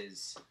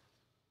Dominguez's.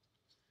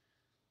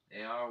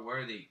 They are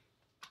worthy.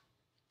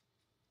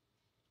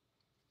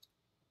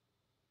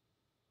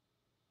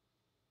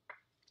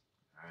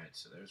 All right,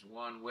 so there's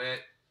one Witt.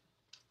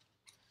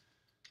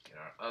 Get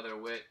our other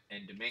Witt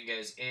and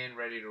Dominguez in,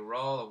 ready to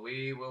roll, and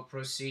we will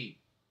proceed.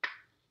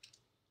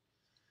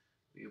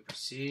 We will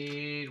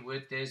proceed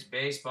with this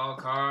baseball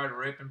card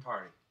ripping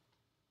party.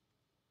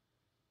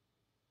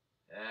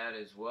 That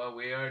is what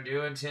we are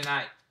doing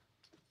tonight.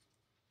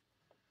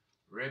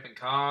 Ripping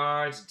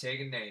cards and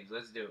taking names.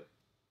 Let's do it.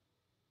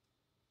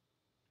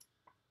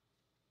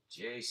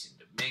 Jasson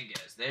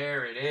Dominguez.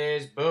 There it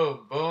is.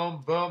 Boom,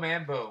 boom, boom,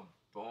 and boom.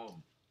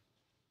 Boom.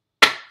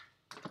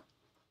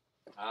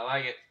 I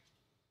like it.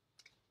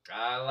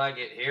 I like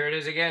it. Here it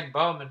is again.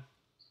 Bowman.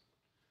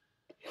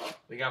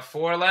 We got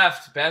 4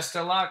 left. Best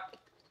of luck.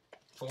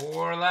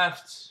 4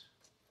 left.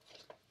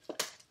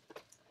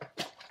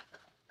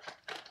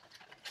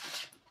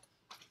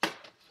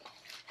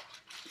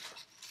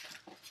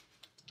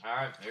 All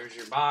right, there's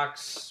your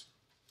box.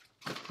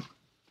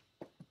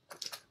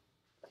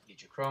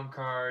 Get your Chrome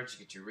cards,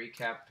 get your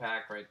recap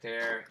pack right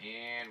there,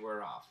 and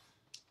we're off.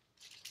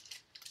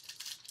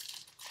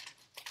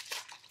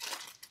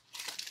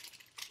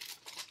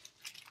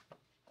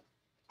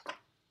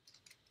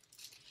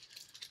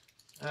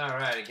 All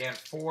right, again,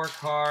 4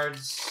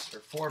 cards,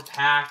 or 4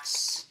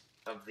 packs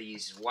of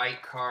these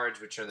white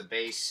cards, which are the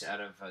base out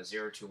of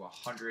 0 to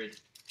 100.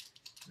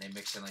 They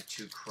mix in like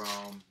 2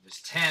 Chrome. There's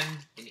 10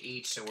 in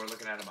each, so we're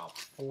looking at about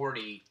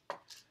 40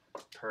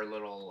 per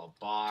little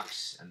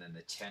box, and then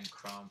the 10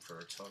 Chrome for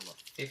a total of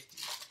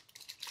 50.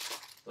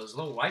 Those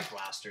little white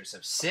blasters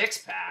have 6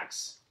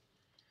 packs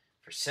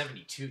for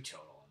 72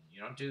 total.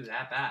 You don't do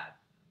that bad.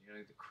 You don't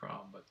need the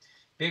Chrome, but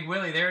Big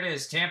Willie, there it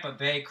is. Tampa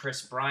Bay,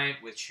 Chris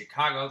Bryant with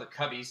Chicago, the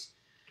Cubbies.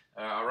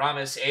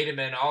 Aramis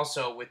Ademan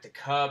also with the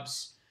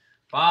Cubs.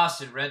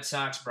 Boston Red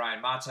Sox,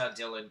 Brian Mata,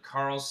 Dylan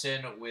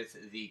Carlson with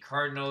the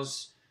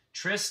Cardinals.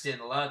 Tristan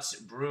Lutz,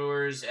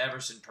 Brewers,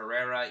 Everson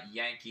Pereira,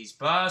 Yankees.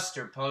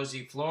 Buster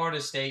Posey,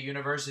 Florida State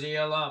University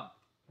alum.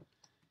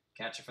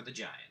 Catcher for the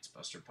Giants.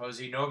 Buster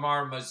Posey,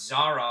 Nomar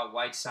Mazara,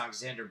 White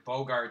Sox, Xander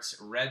Bogaerts,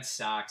 Red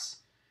Sox.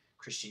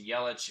 Christian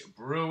Yelich,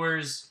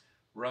 Brewers.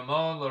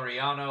 Ramon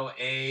Laureano,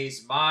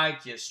 A's.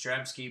 Mike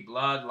Yastrzemski,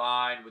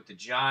 Bloodline with the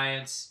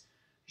Giants.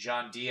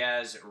 Jean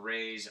Diaz,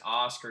 Rays.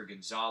 Oscar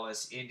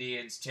Gonzalez,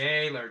 Indians.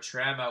 Taylor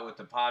Trema with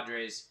the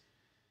Padres.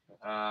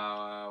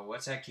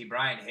 What's that?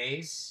 Ke'Bryan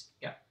Hayes?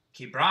 Yeah.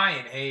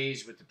 Ke'Bryan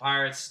Hayes with the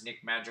Pirates.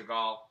 Nick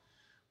Madrigal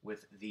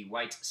with the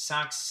White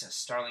Sox.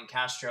 Starling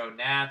Castro,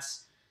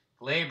 Nats.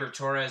 Gleyber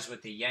Torres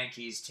with the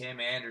Yankees. Tim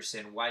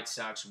Anderson, White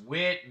Sox.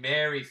 Whit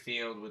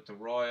Merrifield with the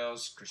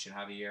Royals. Christian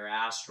Javier,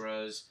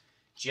 Astros.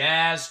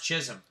 Jazz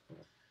Chisholm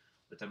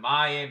with the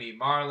Miami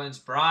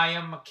Marlins.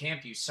 Brian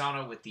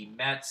Campusano with the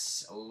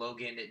Mets.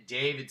 Logan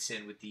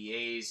Davidson with the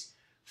A's.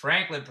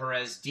 Franklin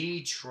Perez,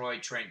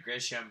 Detroit. Trent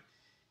Grisham,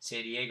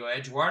 San Diego.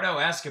 Eduardo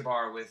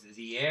Escobar with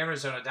the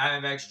Arizona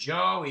Diamondbacks.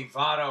 Joey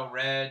Votto,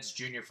 Reds.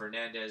 Junior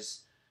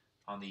Fernandez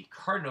on the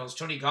Cardinals.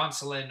 Tony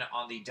Gonsolin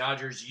on the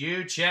Dodgers.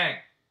 Yu Chang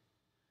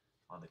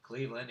on the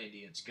Cleveland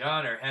Indians.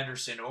 Gunnar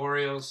Henderson,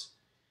 Orioles.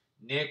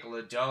 Nick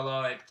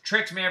Lodolo. It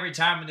tricks me every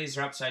time when these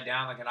are upside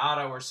down like an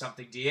auto or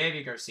something.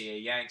 Diego Garcia,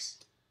 Yanks.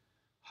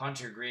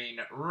 Hunter Green,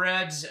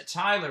 Reds.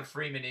 Tyler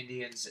Freeman,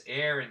 Indians.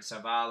 Aaron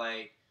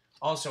Savale,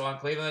 also on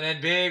Cleveland.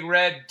 And Big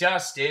Red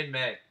Dustin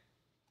May.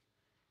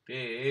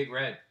 Big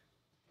Red.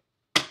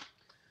 All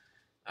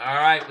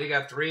right, we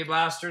got 3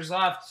 blasters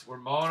left. We're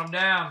mowing them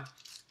down.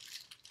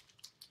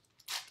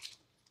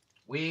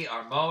 We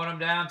are mowing them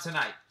down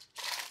tonight.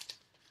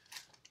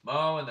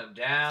 Mowing them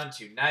down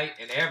tonight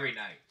and every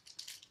night.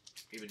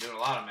 We've been doing a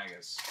lot of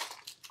megas.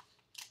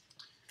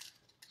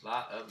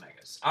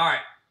 All right,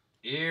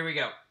 here we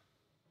go.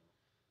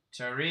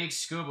 Tariq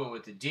Scuba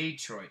with the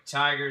Detroit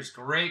Tigers.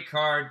 Great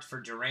card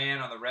for Duran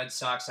on the Red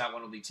Sox. That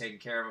one will be taken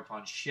care of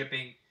upon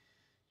shipping.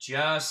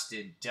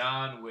 Justin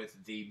Dunn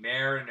with the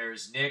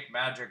Mariners. Nick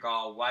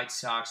Madrigal, White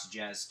Sox.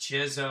 Jazz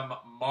Chisholm,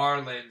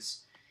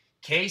 Marlins.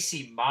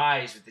 Casey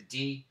Mize with the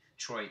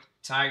Detroit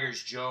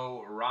Tigers.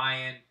 Joe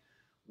Ryan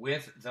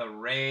with the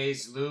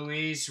Rays.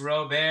 Luis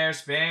Robert,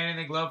 spanning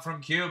the globe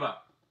from Cuba.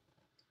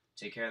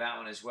 Take care of that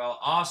one as well.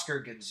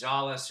 Oscar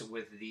Gonzalez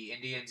with the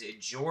Indians.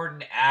 And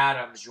Jordan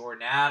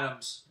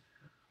Adams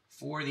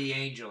for the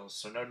Angels.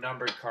 So no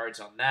numbered cards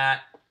on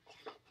that.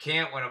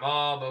 Can't win them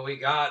all, but we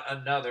got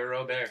another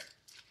Robert.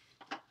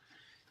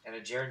 And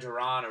a Jared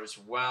Duran as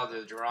well.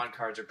 The Duran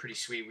cards are pretty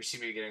sweet. We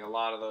seem to be getting a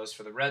lot of those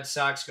for the Red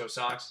Sox. Go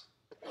Sox.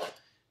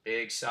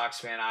 Big Sox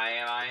fan.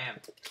 I am.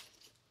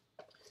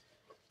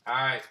 All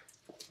right.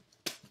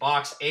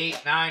 Box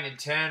 8, 9, and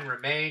 10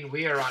 remain.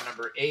 We are on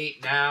number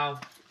 8 now.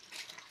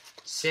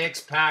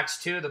 6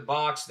 packs to the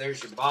box.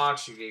 There's your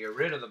box. You get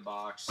rid of the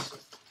box.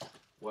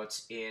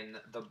 What's in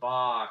the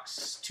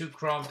box? 2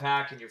 Chrome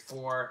pack and your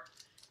 4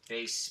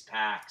 base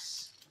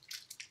packs.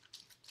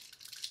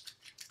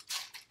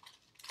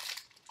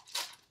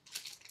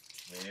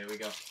 There we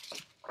go.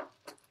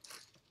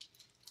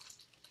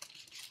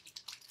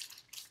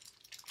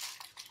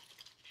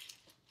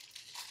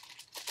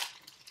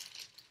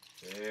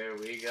 There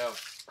we go.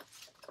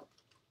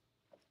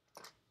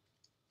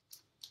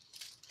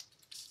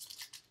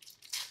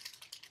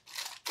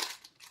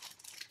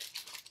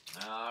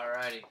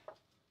 Alrighty.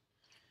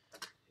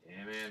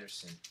 Tim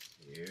Anderson.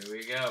 Here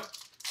we go.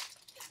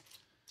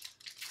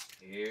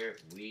 Here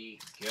we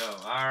go.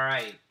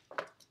 Alright.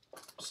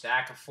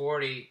 Stack of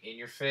 40 in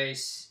your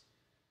face.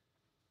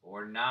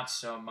 Or not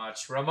so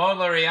much. Ramon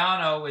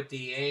Laureano with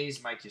the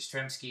A's. Mike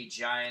Yastrzemski,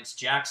 Giants.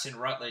 Jackson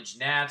Rutledge,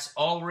 Nats.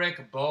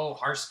 Ulrich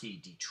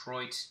Boharski,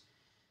 Detroit.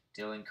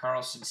 Dylan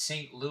Carlson,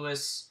 St.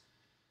 Louis.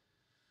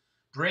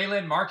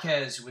 Braylon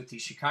Marquez with the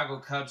Chicago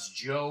Cubs.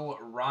 Joe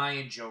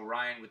Ryan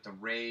with the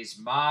Rays.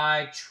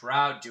 Mike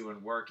Trout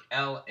doing work.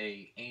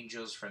 L.A.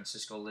 Angels.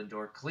 Francisco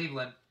Lindor,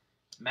 Cleveland.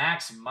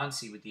 Max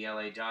Muncy with the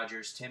L.A.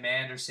 Dodgers. Tim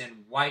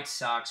Anderson, White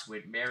Sox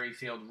with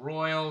Merrifield,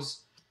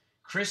 Royals.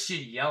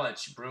 Christian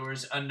Yelich,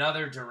 Brewers.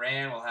 Another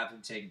Duran. We'll have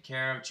him taken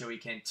care of. Joey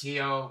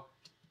Cantillo,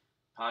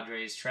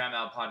 Padres.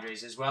 Trammell,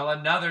 Padres as well.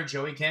 Another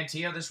Joey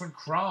Cantillo. This one,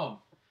 Chrom.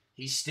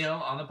 He's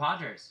still on the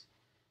Padres.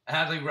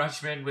 Adley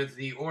Rutschman with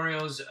the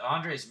Orioles.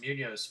 Andres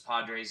Munoz,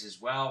 Padres as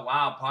well.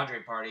 Wow,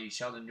 Padre party.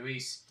 Sheldon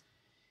Neuse,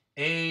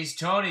 A's.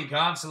 Tony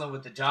Gonsolin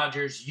with the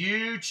Dodgers.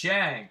 Yu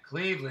Chang,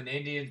 Cleveland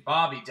Indians.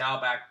 Bobby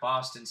Dalbec,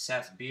 Boston.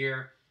 Seth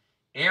Beer,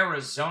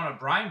 Arizona.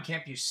 Brian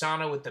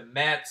Campusano with the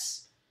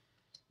Mets.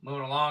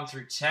 Moving along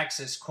through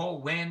Texas. Cole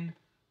Winn,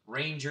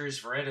 Rangers.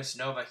 Veritas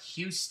Nova,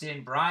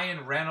 Houston.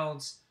 Brian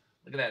Reynolds.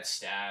 Look at that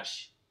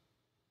stash.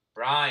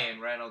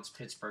 Brian Reynolds,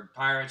 Pittsburgh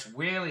Pirates.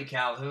 Willie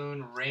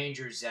Calhoun,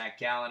 Rangers. Zach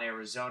Gallen,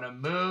 Arizona.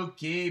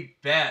 Mookie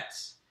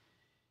Betts.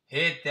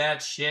 Hit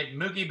that shit.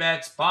 Mookie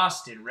Betts,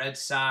 Boston Red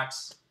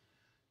Sox.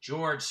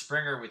 George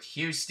Springer with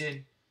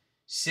Houston.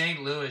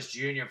 St. Louis,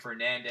 Junior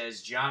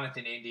Fernandez.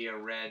 Jonathan India,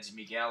 Reds.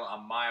 Miguel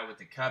Amaya with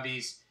the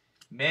Cubbies.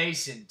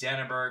 Mason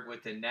Denneberg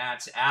with the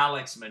Nats.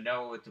 Alex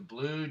Manoah with the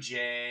Blue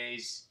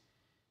Jays.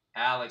 Get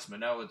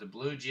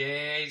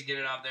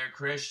it off there.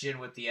 Christian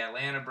with the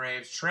Atlanta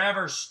Braves.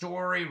 Trevor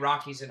Story,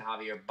 Rockies, and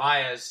Javier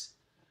Baez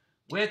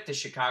with the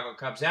Chicago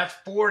Cubs. That's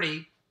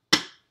 40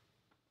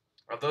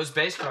 of those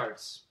base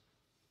cards.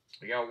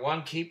 We got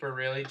one keeper,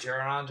 really,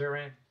 Jarron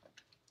Duran.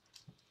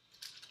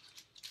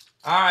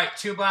 All right,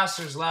 2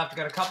 blasters left. We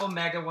got a couple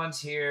mega ones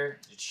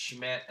here.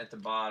 Schmidt at the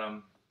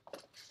bottom.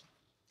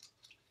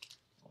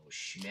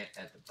 Schmidt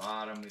at the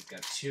bottom. We've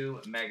got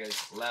 2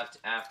 megas left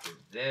after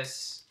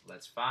this.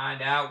 Let's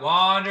find out.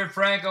 Wander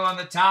Franco on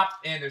the top,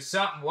 and there's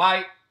something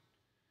white.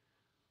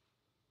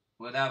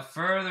 Without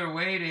further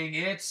waiting,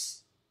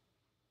 it's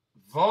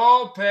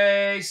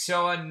Volpe.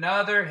 So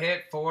another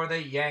hit for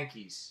the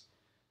Yankees.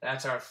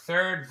 That's our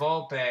third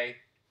Volpe.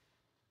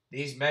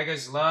 These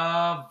megas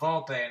love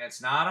Volpe, and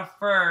it's not a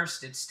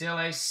first. It's still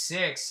a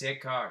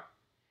 6-hit card.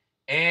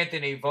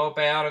 Anthony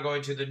Volpe auto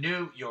going to the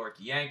New York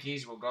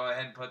Yankees. We'll go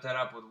ahead and put that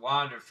up with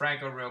Wander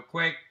Franco real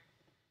quick.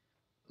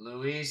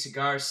 Luis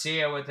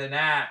Garcia with the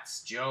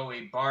Nats.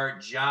 Joey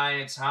Bart,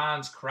 Giants.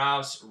 Hans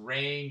Kraus,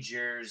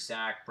 Rangers.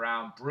 Zach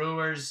Brown,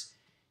 Brewers.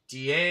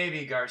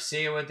 Diego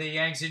Garcia with the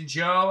Yanks. And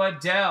Joe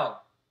Adell.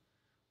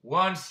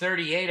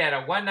 138 out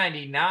of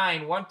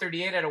 199.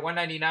 138 out of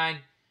 199.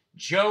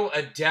 Joe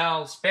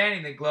Adell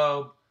spanning the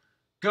globe.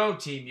 Go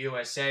Team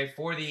USA.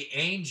 For the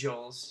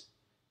Angels,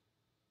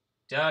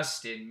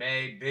 Dustin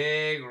May.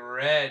 Big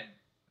red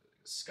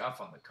scuff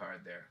on the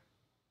card there.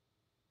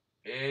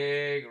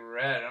 Big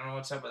red. I don't know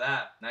what's up with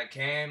that. That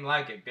came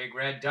like it. Big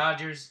red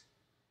Dodgers.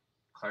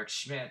 Clark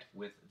Schmidt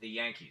with the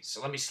Yankees.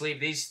 So let me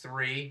sleeve these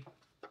three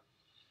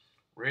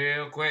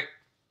real quick.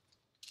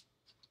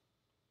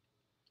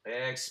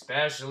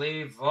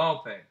 Especially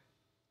Volpe.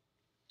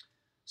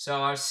 So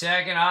our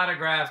second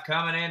autograph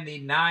coming in the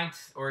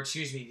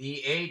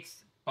the 8th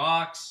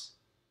box.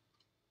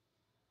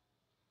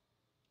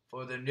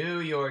 For the New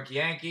York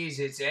Yankees,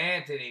 it's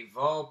Anthony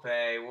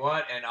Volpe.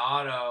 What an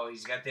auto.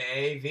 He's got the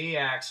AV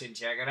action.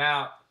 Check it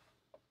out.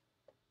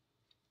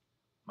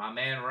 My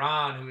man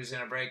Ron, who was in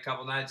a break a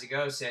couple nights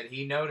ago, said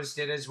he noticed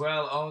it as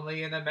well,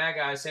 only in the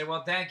Mega. I said,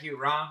 well, thank you,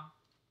 Ron.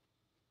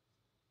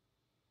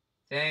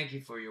 Thank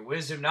you for your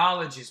wisdom.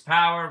 Knowledge is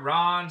power.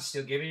 Ron,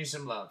 still giving you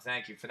some love.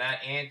 Thank you for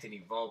that.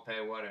 Anthony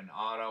Volpe, what an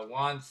auto.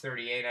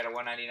 138 out of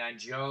 199.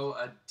 Joe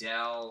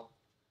Adell.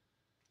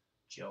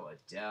 Joe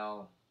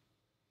Adell.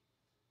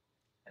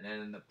 And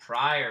then in the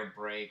prior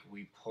break,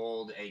 we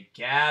pulled a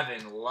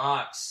Gavin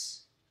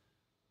Lux.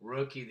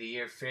 Rookie of the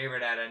Year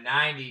favorite at a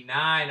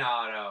 99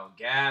 auto.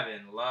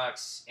 Gavin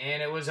Lux.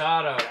 And it was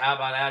autoed. How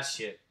about that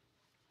shit?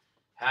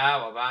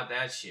 How about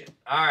that shit?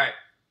 All right.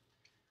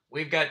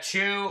 We've got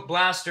two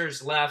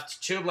blasters left.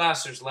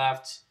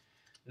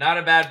 Not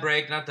a bad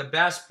break. Not the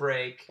best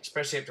break,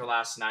 especially after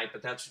last night,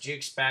 but that's what you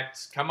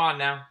expect. Come on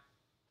now.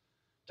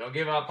 Don't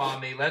give up on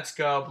me. Let's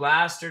go.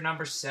 Blaster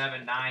number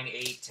 7, 9,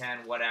 8, 10,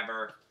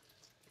 whatever.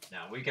 No,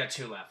 we got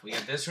two left. We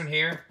got this one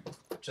here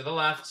to the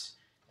left,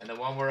 and the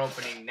one we're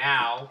opening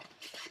now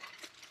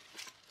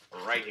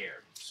right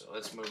here. So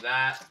let's move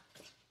that.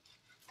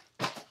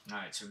 All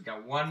right, so we've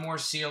got one more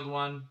sealed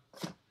one.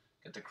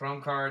 Got the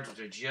Chrome cards, which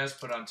I just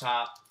put on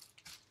top.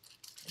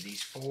 And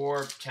these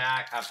 4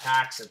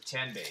 packs of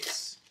 10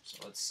 base. So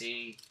let's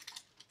see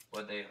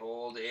what they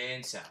hold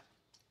inside.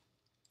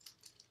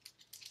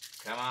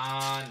 Come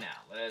on now.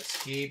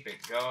 Let's keep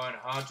it going.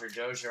 Hunter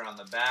Dozier on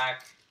the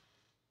back.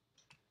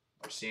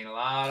 We're seeing a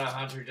lot of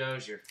Hunter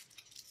Dozier.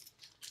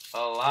 A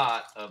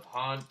lot of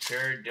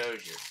Hunter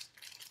Dozier.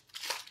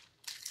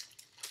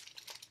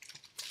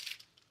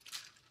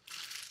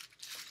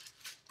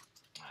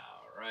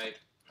 All right.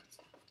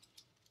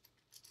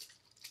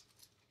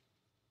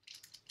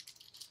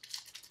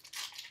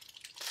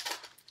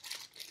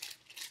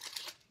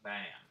 Bam.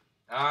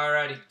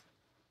 Alrighty.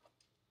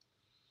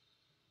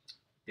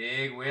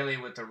 Big Willie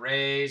with the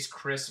Rays.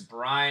 Chris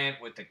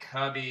Bryant with the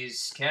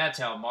Cubbies.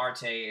 Ketel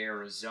Marte,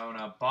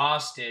 Arizona.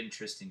 Boston,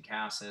 Tristan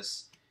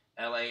Casas.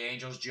 LA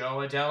Angels, Joe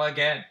Adell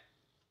again.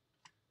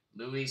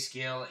 Luis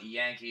Gil,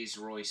 Yankees.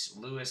 Royce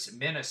Lewis,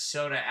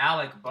 Minnesota.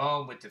 Alec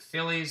Bohm with the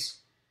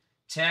Phillies.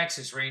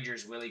 Texas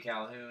Rangers, Willie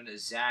Calhoun.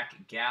 Zach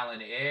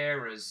Gallen,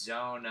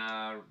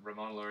 Arizona.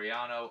 Ramon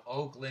Laureano.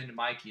 Oakland,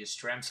 Mikey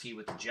Yastrzemski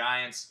with the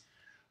Giants.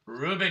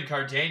 Ruben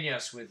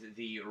Cardenas with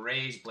the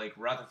Rays. Blake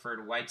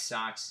Rutherford, White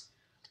Sox.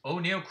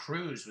 O'Neal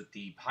Cruz with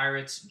the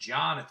Pirates.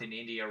 Jonathan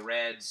India,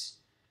 Reds.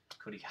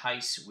 Cody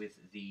Heiss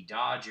with the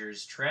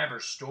Dodgers.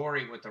 Trevor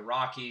Story with the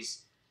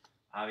Rockies.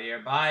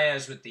 Javier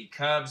Baez with the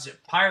Cubs.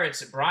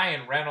 Pirates,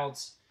 Brian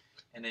Reynolds.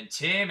 And then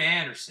Tim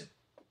Anderson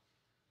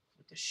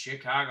with the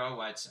Chicago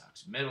White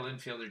Sox. Middle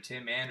infielder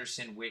Tim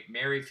Anderson. Whit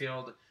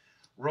Merrifield.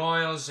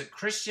 Royals.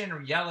 Christian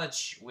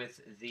Yelich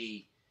with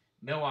the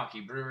Milwaukee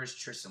Brewers.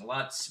 Tristan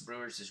Lutz,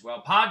 Brewers as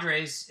well.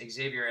 Padres,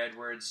 Xavier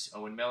Edwards.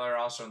 Owen Miller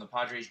also on the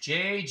Padres.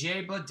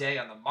 J.J. Bleday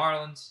on the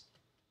Marlins.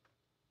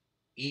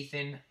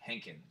 Ethan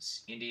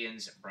Hankins.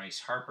 Indians, Bryce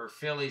Harper.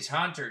 Phillies,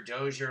 Hunter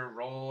Dozier.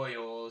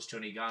 Royals,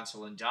 Tony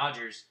Gonsolin.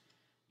 Dodgers,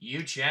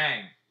 Yu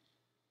Chang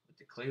with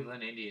the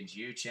Cleveland Indians.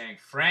 Yu Chang.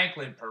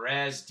 Franklin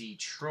Perez,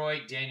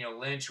 Detroit. Daniel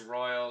Lynch,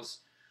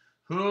 Royals.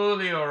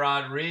 Julio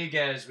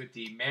Rodriguez with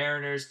the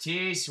Mariners.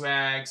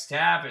 T-Swags,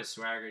 Tavis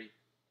Swaggerty.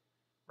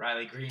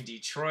 Riley Green,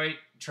 Detroit.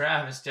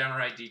 Travis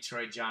Downright,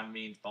 Detroit. John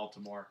Means,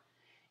 Baltimore.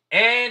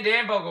 And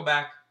Dan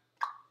Vogelback,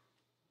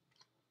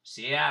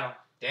 Seattle.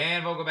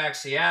 Dan Vogelback,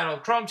 Seattle.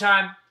 Chrome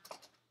time.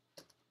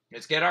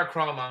 Let's get our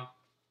Chrome on.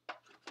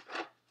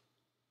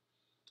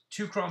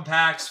 2 Chrome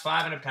packs,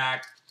 5 in a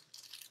pack.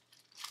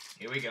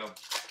 Here we go.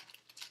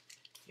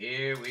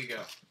 Here we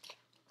go.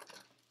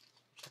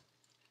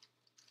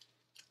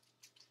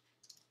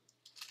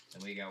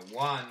 And we got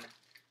one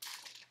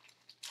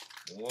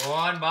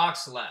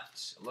box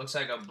left. It looks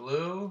like a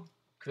blue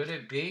Could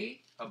it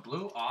be a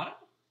blue auto?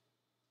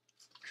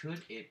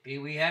 Could it be?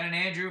 We had an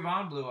Andrew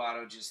Vaughn blue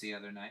auto just the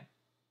other night.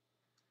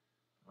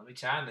 Let me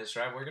time this,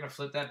 right? We're going to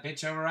flip that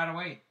bitch over right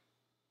away.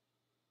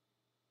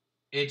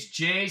 It's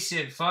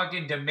Jasson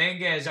fucking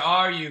Dominguez.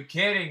 Are you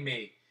kidding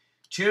me?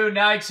 2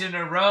 nights in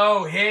a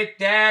row. Hit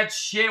that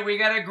shit. We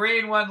got a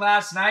green one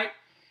last night.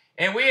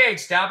 And we ain't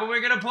stopping.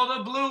 We're going to pull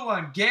the blue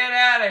one. Get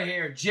out of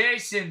here.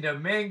 Jasson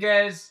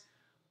Dominguez.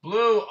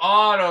 Blue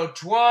auto.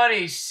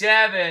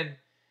 27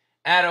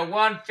 out of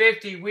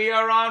 150. We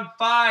are on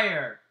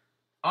fire.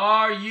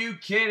 Are you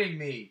kidding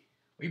me?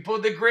 We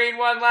pulled the green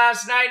one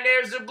last night. And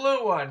there's the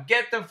blue one.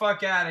 Get the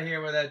fuck out of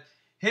here with that.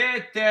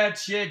 Hit that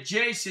shit.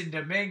 Jasson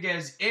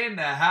Dominguez in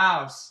the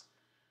house.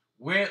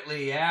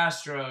 Whitley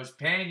Astros.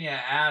 Pena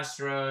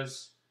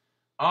Astros.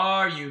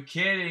 Are you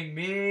kidding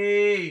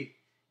me?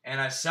 And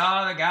I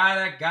saw the guy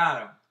that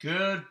got him.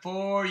 Good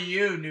for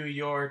you, New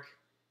York.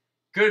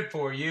 Good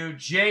for you.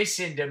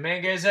 Jasson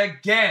Dominguez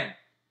again.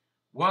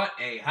 What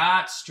a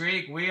hot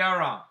streak we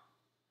are on.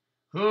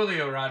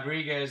 Julio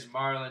Rodriguez,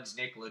 Marlins,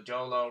 Nick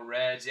Lodolo,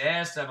 Reds,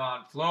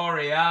 Estevan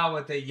Florial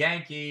with the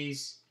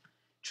Yankees,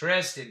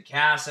 Tristan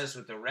Casas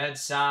with the Red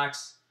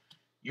Sox,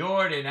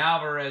 Jordan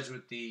Alvarez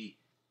with the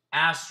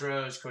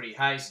Astros, Cody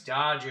Heiss,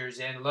 Dodgers,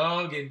 and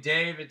Logan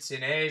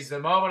Davidson, A's. The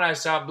moment I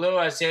saw blue,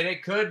 I said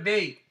it could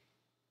be.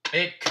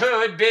 It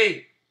could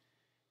be.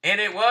 And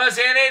it was,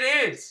 and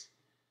it is.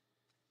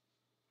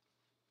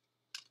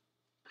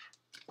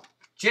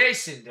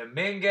 Jasson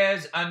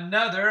Dominguez,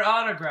 another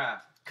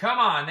autograph. Come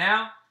on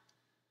now.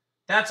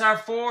 That's our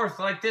 4th,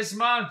 like this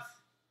month.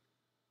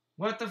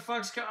 What the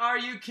fuck's... Are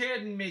you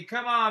kidding me?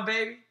 Come on,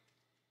 baby.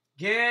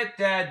 Get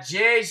that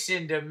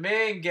Jasson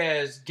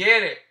Dominguez.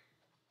 Get it.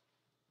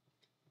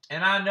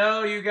 And I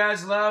know you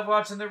guys love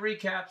watching the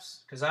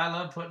recaps because I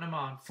love putting them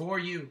on for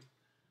you.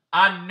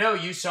 I know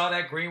you saw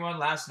that green one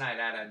last night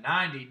at a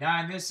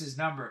 99. This is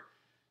number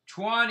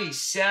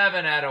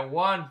 27 out of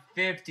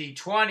 150.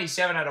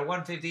 27 out of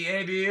 150.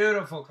 A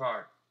beautiful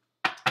card.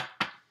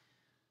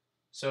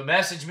 So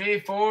message me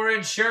for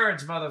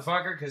insurance,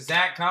 motherfucker, because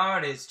that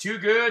card is too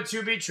good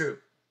to be true.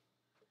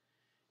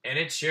 And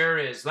it sure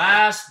is.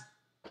 Last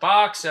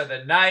box of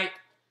the night.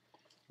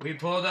 We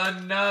pulled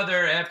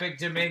another Epic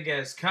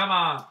Dominguez. Come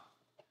on.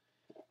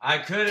 I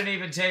couldn't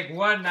even take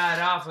one night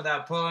off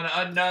without pulling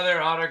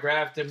another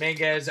autograph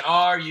Dominguez.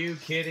 Are you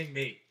kidding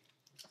me?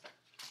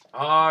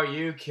 Are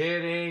you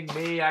kidding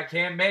me? I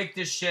can't make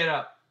this shit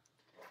up.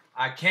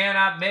 I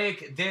cannot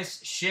make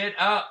this shit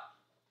up.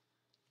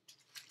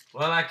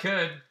 Well, I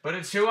could, but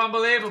it's too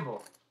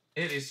unbelievable.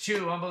 It is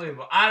too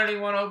unbelievable. I don't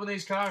even want to open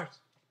these cards.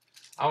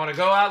 I want to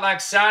go out like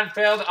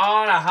Seinfeld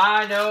on a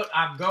high note.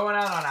 I'm going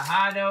out on a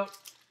high note.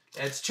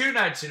 It's 2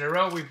 nights in a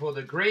row. We pulled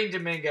the green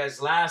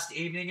Dominguez last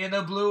evening and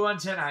the blue one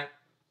tonight.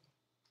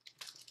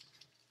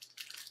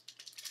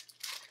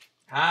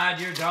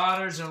 Hide your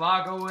daughters and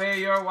lock away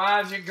your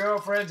wives and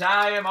girlfriends.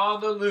 I am on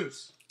the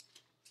loose.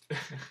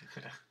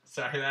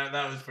 Sorry,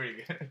 that was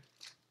pretty good.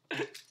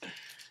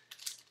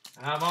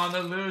 I'm on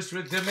the loose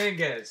with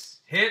Dominguez.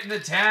 Hitting the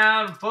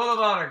town full of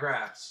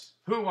autographs.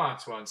 Who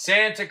wants one?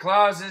 Santa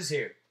Claus is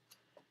here.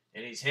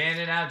 And he's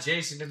handing out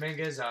Jasson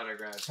Dominguez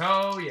autographs.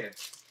 Oh, yeah.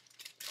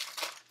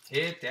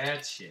 Hit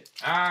that shit.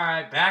 All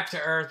right, back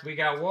to earth. We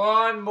got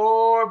one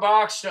more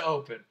box to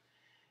open.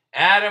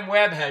 Adam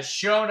Webb has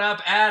shown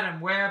up.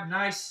 Adam Webb,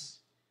 nice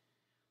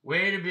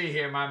way to be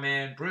here, my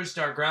man.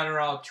 Brusdar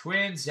Graterol,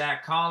 Twins.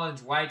 Zach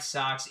Collins, White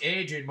Sox.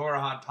 Adrian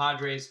Morejon,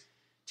 Padres.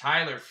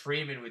 Tyler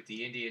Freeman with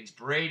the Indians.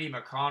 Brady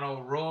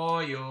McConnell,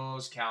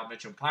 Royals. Cal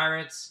Mitchell,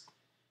 Pirates.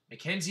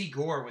 Mackenzie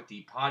Gore with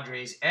the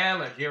Padres.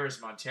 Elahiris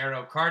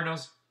Montero,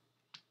 Cardinals.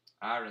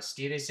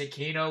 Aristides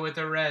Aquino with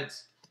the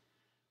Reds.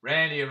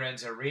 Randy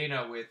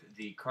Arenzarena with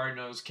the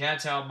Cardinals.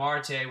 Ketel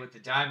Marte with the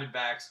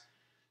Diamondbacks.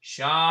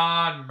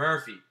 Sean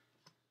Murphy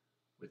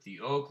with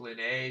the Oakland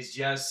A's.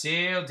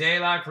 Yasiel De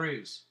La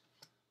Cruz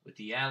with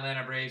the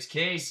Atlanta Braves.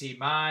 Casey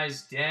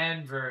Mize,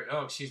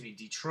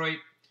 Detroit.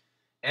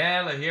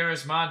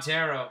 Elahiris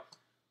Montero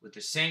with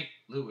the St.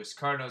 Louis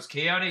Cardinals.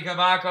 Keone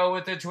Cavaco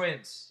with the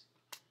Twins.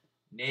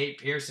 Nate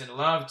Pearson,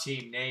 love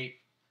Team Nate.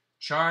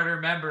 Charter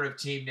member of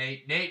Team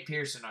Nate. Nate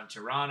Pearson on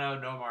Toronto.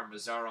 Nomar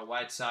Mazara,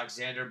 White Sox.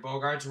 Xander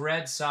Bogaerts,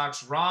 Red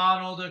Sox.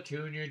 Ronald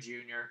Acuna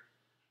Jr.,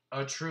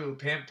 a true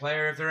pimp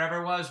player if there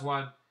ever was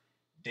one.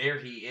 There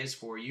he is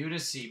for you to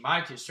see.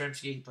 Mike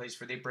Yastrzemski, he plays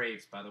for the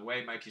Braves, by the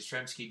way. Mike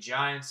Yastrzemski,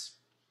 Giants.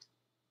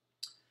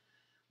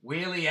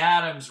 Willie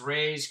Adams,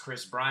 Rays.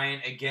 Chris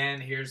Bryant, again,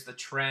 here's the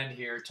trend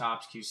here.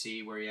 Topps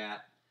QC, where you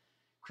at?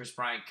 Chris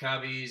Bryant,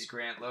 Cubbies.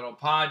 Grant Little,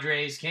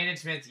 Padres. Canaan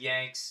Smith,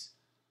 Yanks.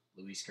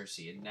 Luis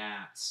Garcia,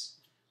 Nats.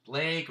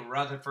 Blake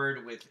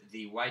Rutherford with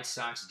the White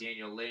Sox.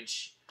 Daniel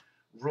Lynch,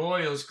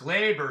 Royals.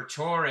 Gleyber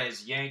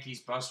Torres, Yankees.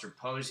 Buster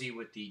Posey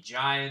with the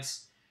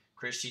Giants.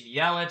 Christian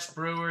Yelich,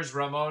 Brewers.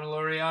 Ramon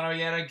Laureano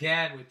yet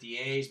again with the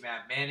A's.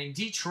 Matt Manning,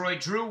 Detroit.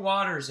 Drew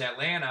Waters,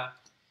 Atlanta.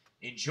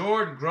 And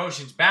Jordan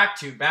Groshans,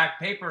 back-to-back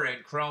paper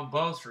and Chrom,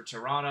 both for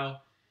Toronto.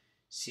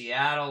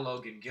 Seattle,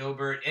 Logan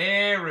Gilbert.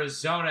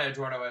 Arizona,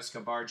 Eduardo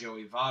Escobar,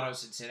 Joey Votto,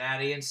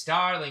 Cincinnati. And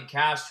Starlin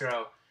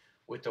Castro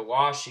with the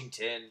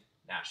Washington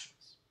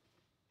Nationals.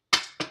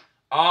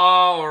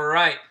 All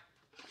right.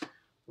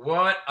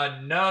 What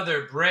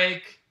another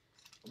break.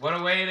 What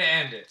a way to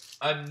end it.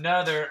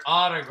 Another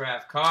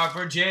autograph card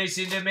for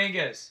Jasson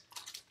Dominguez.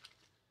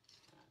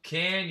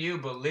 Can you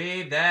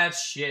believe that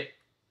shit?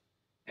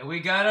 And we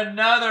got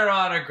another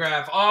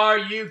autograph. Are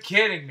you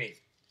kidding me?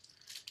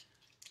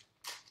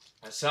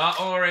 I saw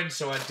orange,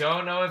 so I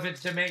don't know if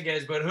it's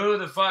Dominguez, but who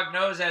the fuck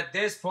knows at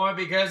this point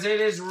because it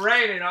is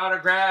raining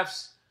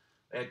autographs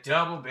at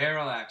double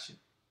barrel action.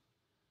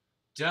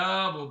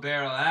 Double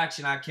barrel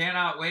action. I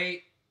cannot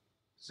wait.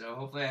 So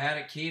hopefully I had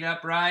it keyed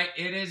up right.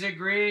 It is a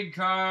green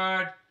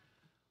card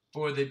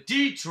for the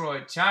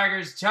Detroit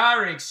Tigers.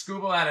 Tarik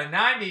Skubal out of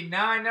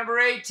 99. Number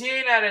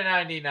 18 out of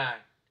 99.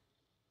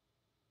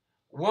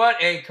 What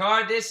a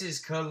card. This is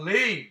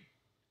clean.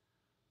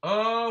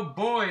 Oh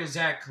boy, is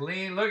that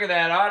clean. Look at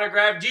that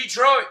autograph.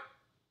 Detroit.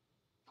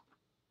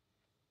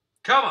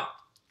 Come on.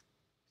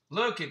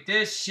 Look at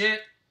this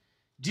shit.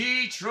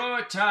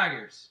 Detroit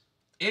Tigers.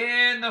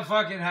 In the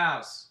fucking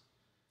house.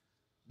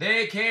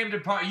 They came to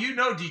party. You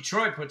know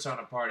Detroit puts on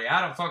a party.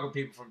 I don't fuck with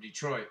people from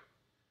Detroit.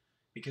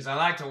 Because I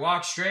like to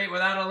walk straight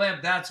without a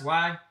limp. That's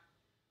why.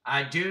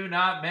 I do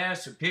not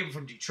mess with people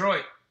from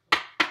Detroit.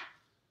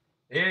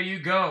 There you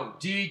go.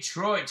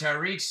 Detroit.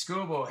 Tarik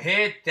Skubal.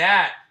 Hit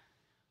that.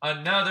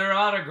 Another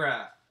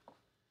autograph.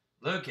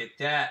 Look at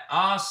that.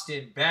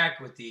 Austin back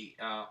with the,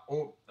 I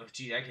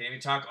can't even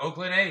talk.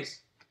 Oakland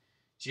A's.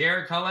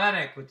 Jared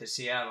Kelenic with the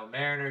Seattle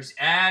Mariners.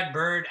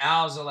 Adbert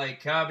Alzolay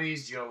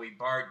Cubbies. Joey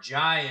Bart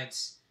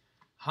Giants.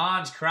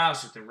 Hans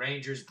Kraus with the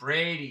Rangers.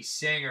 Brady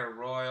Singer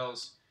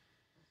Royals.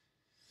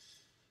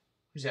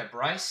 Who's that?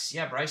 Bryce?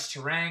 Yeah, Bryce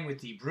Terang with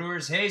the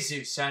Brewers.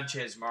 Jesus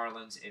Sanchez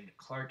Marlins. And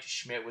Clark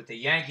Schmidt with the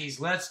Yankees.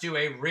 Let's do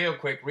a real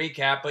quick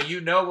recap. But you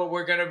know what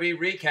we're going to be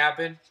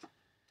recapping.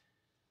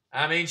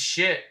 I mean,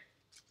 shit.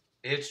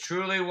 It's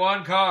truly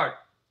one card.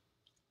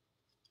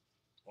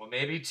 Well,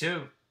 maybe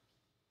two.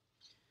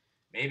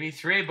 Maybe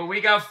three. But we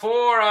got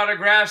 4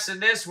 autographs in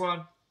this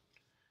one.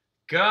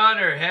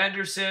 Gunnar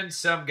Henderson,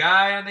 some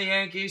guy on the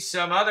Yankees,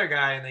 some other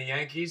guy on the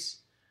Yankees,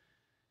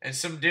 and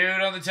some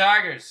dude on the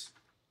Tigers.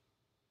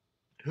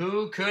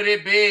 Who could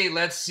it be?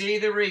 Let's see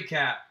the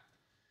recap.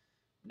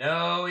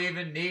 No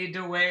even need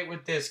to wait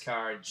with this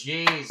card.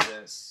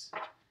 Jesus.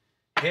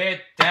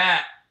 Hit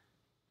that.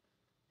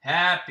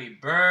 Happy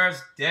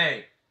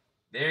birthday.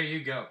 There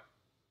you go.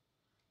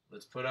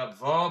 Let's put up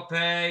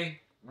Volpe.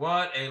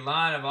 What a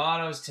line of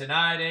autos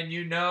tonight. And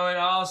you know it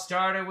all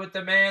started with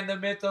the man, the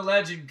myth, the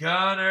legend,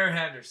 Gunnar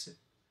Henderson.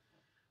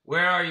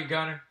 Where are you,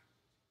 Gunnar?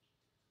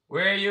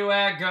 Where are you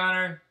at,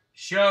 Gunnar?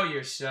 Show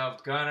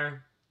yourself,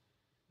 Gunnar.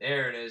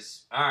 There it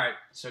is. All right.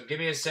 So give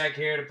me a sec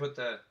here to put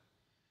the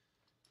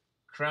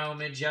Chrom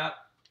image up.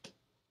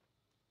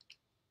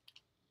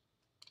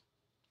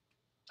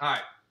 All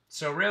right.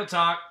 So real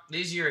talk.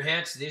 These are your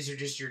hits. These are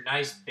just your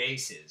nice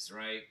bases,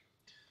 right?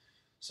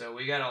 So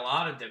we got a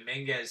lot of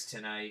Dominguez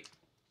tonight.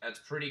 That's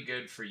pretty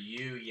good for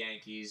you,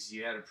 Yankees.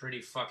 You had a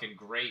pretty fucking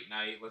great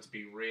night. Let's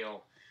be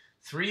real.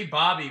 3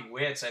 Bobby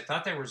Witts. I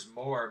thought there was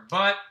more.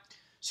 But,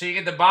 so you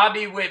get the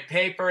Bobby Witt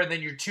paper and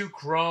then your 2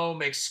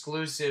 Chrom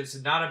exclusives.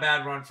 Not a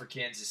bad run for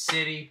Kansas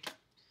City.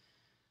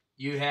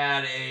 You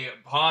had a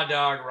Paw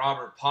Dog,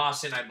 Robert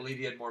Posson. I believe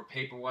you had more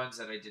paper ones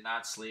that I did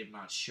not sleeve. I'm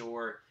not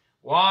sure.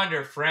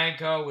 Wander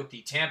Franco with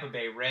the Tampa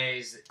Bay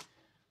Rays.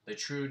 The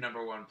true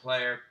 #1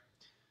 player.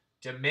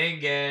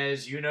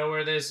 Dominguez, you know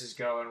where this is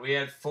going. We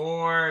had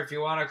 4, if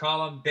you want to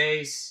call them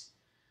base,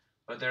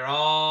 but they're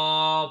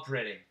all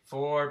pretty.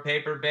 4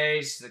 paper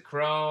base. The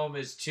Chrom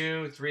is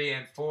 2, 3,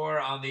 and 4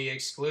 on the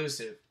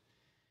exclusive.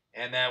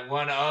 And that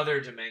one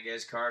other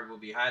Dominguez card we'll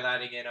be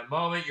highlighting in a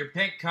moment. Your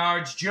pink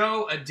cards,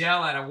 Joe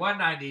Adele at a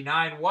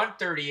 199,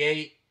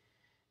 138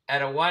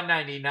 at a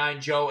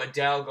 199. Joe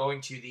Adele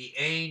going to the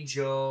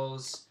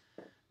Angels.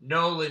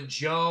 Nolan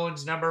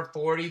Jones, number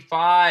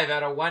 45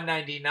 out of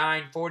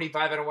 199.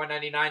 45 out of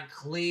 199,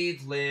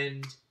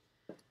 Cleveland.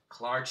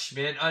 Clark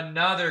Schmidt,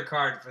 another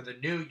card for the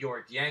New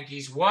York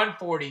Yankees.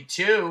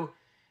 142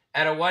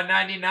 out of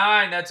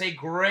 199. That's a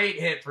great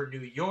hit for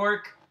New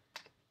York.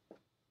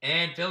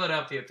 And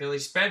Philadelphia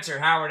Phillies. Spencer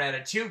Howard at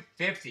a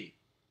 250.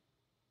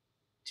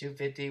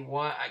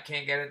 251. I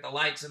can't get it. The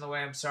light's in the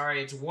way. I'm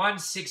sorry. It's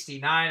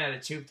 169 out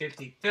of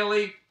 250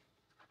 Philly.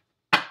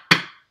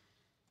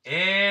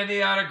 And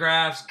the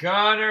autographs,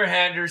 Gunnar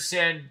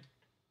Henderson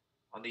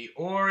on the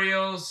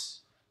Orioles.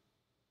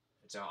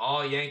 It's an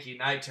all-Yankee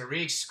night.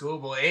 Tarik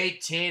Skubal,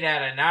 18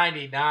 out of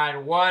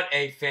 99. What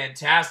a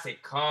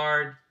fantastic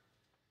card.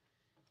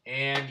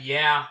 And,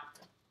 yeah,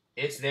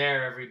 it's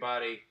there,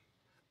 everybody.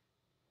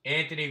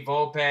 Anthony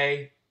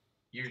Volpe,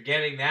 you're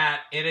getting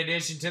that. In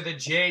addition to the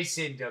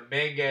Jasson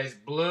Dominguez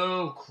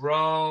Blue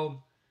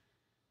Chrom.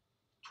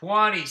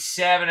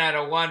 27 out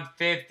of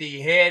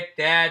 150. Hit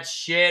that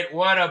shit.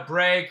 What a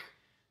break.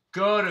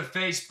 Go to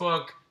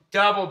Facebook.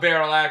 Double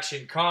Barrel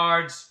Action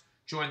Cards.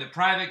 Join the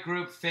private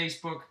group.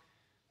 Facebook.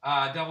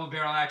 Double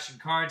Barrel Action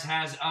Cards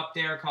has up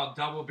there called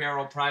Double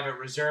Barrel Private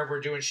Reserve.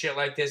 We're doing shit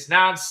like this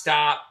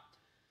nonstop.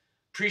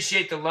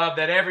 Appreciate the love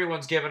that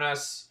everyone's given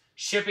us.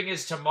 Shipping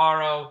is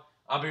tomorrow.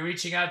 I'll be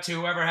reaching out to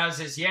whoever has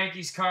this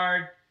Yankees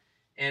card,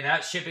 and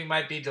that shipping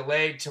might be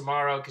delayed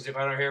tomorrow because if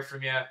I don't hear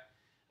from you,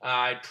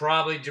 I'd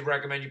probably do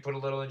recommend you put a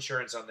little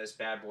insurance on this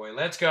bad boy.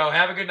 Let's go.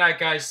 Have a good night,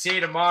 guys. See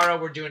you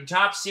tomorrow. We're doing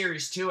Top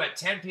Series 2 at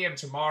 10 p.m.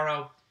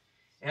 tomorrow,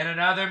 and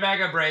another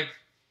mega break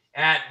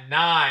at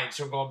 9.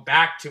 So we're going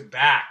back to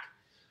back.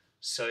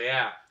 So,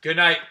 yeah. Good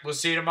night. We'll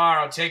see you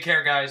tomorrow. Take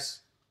care, guys.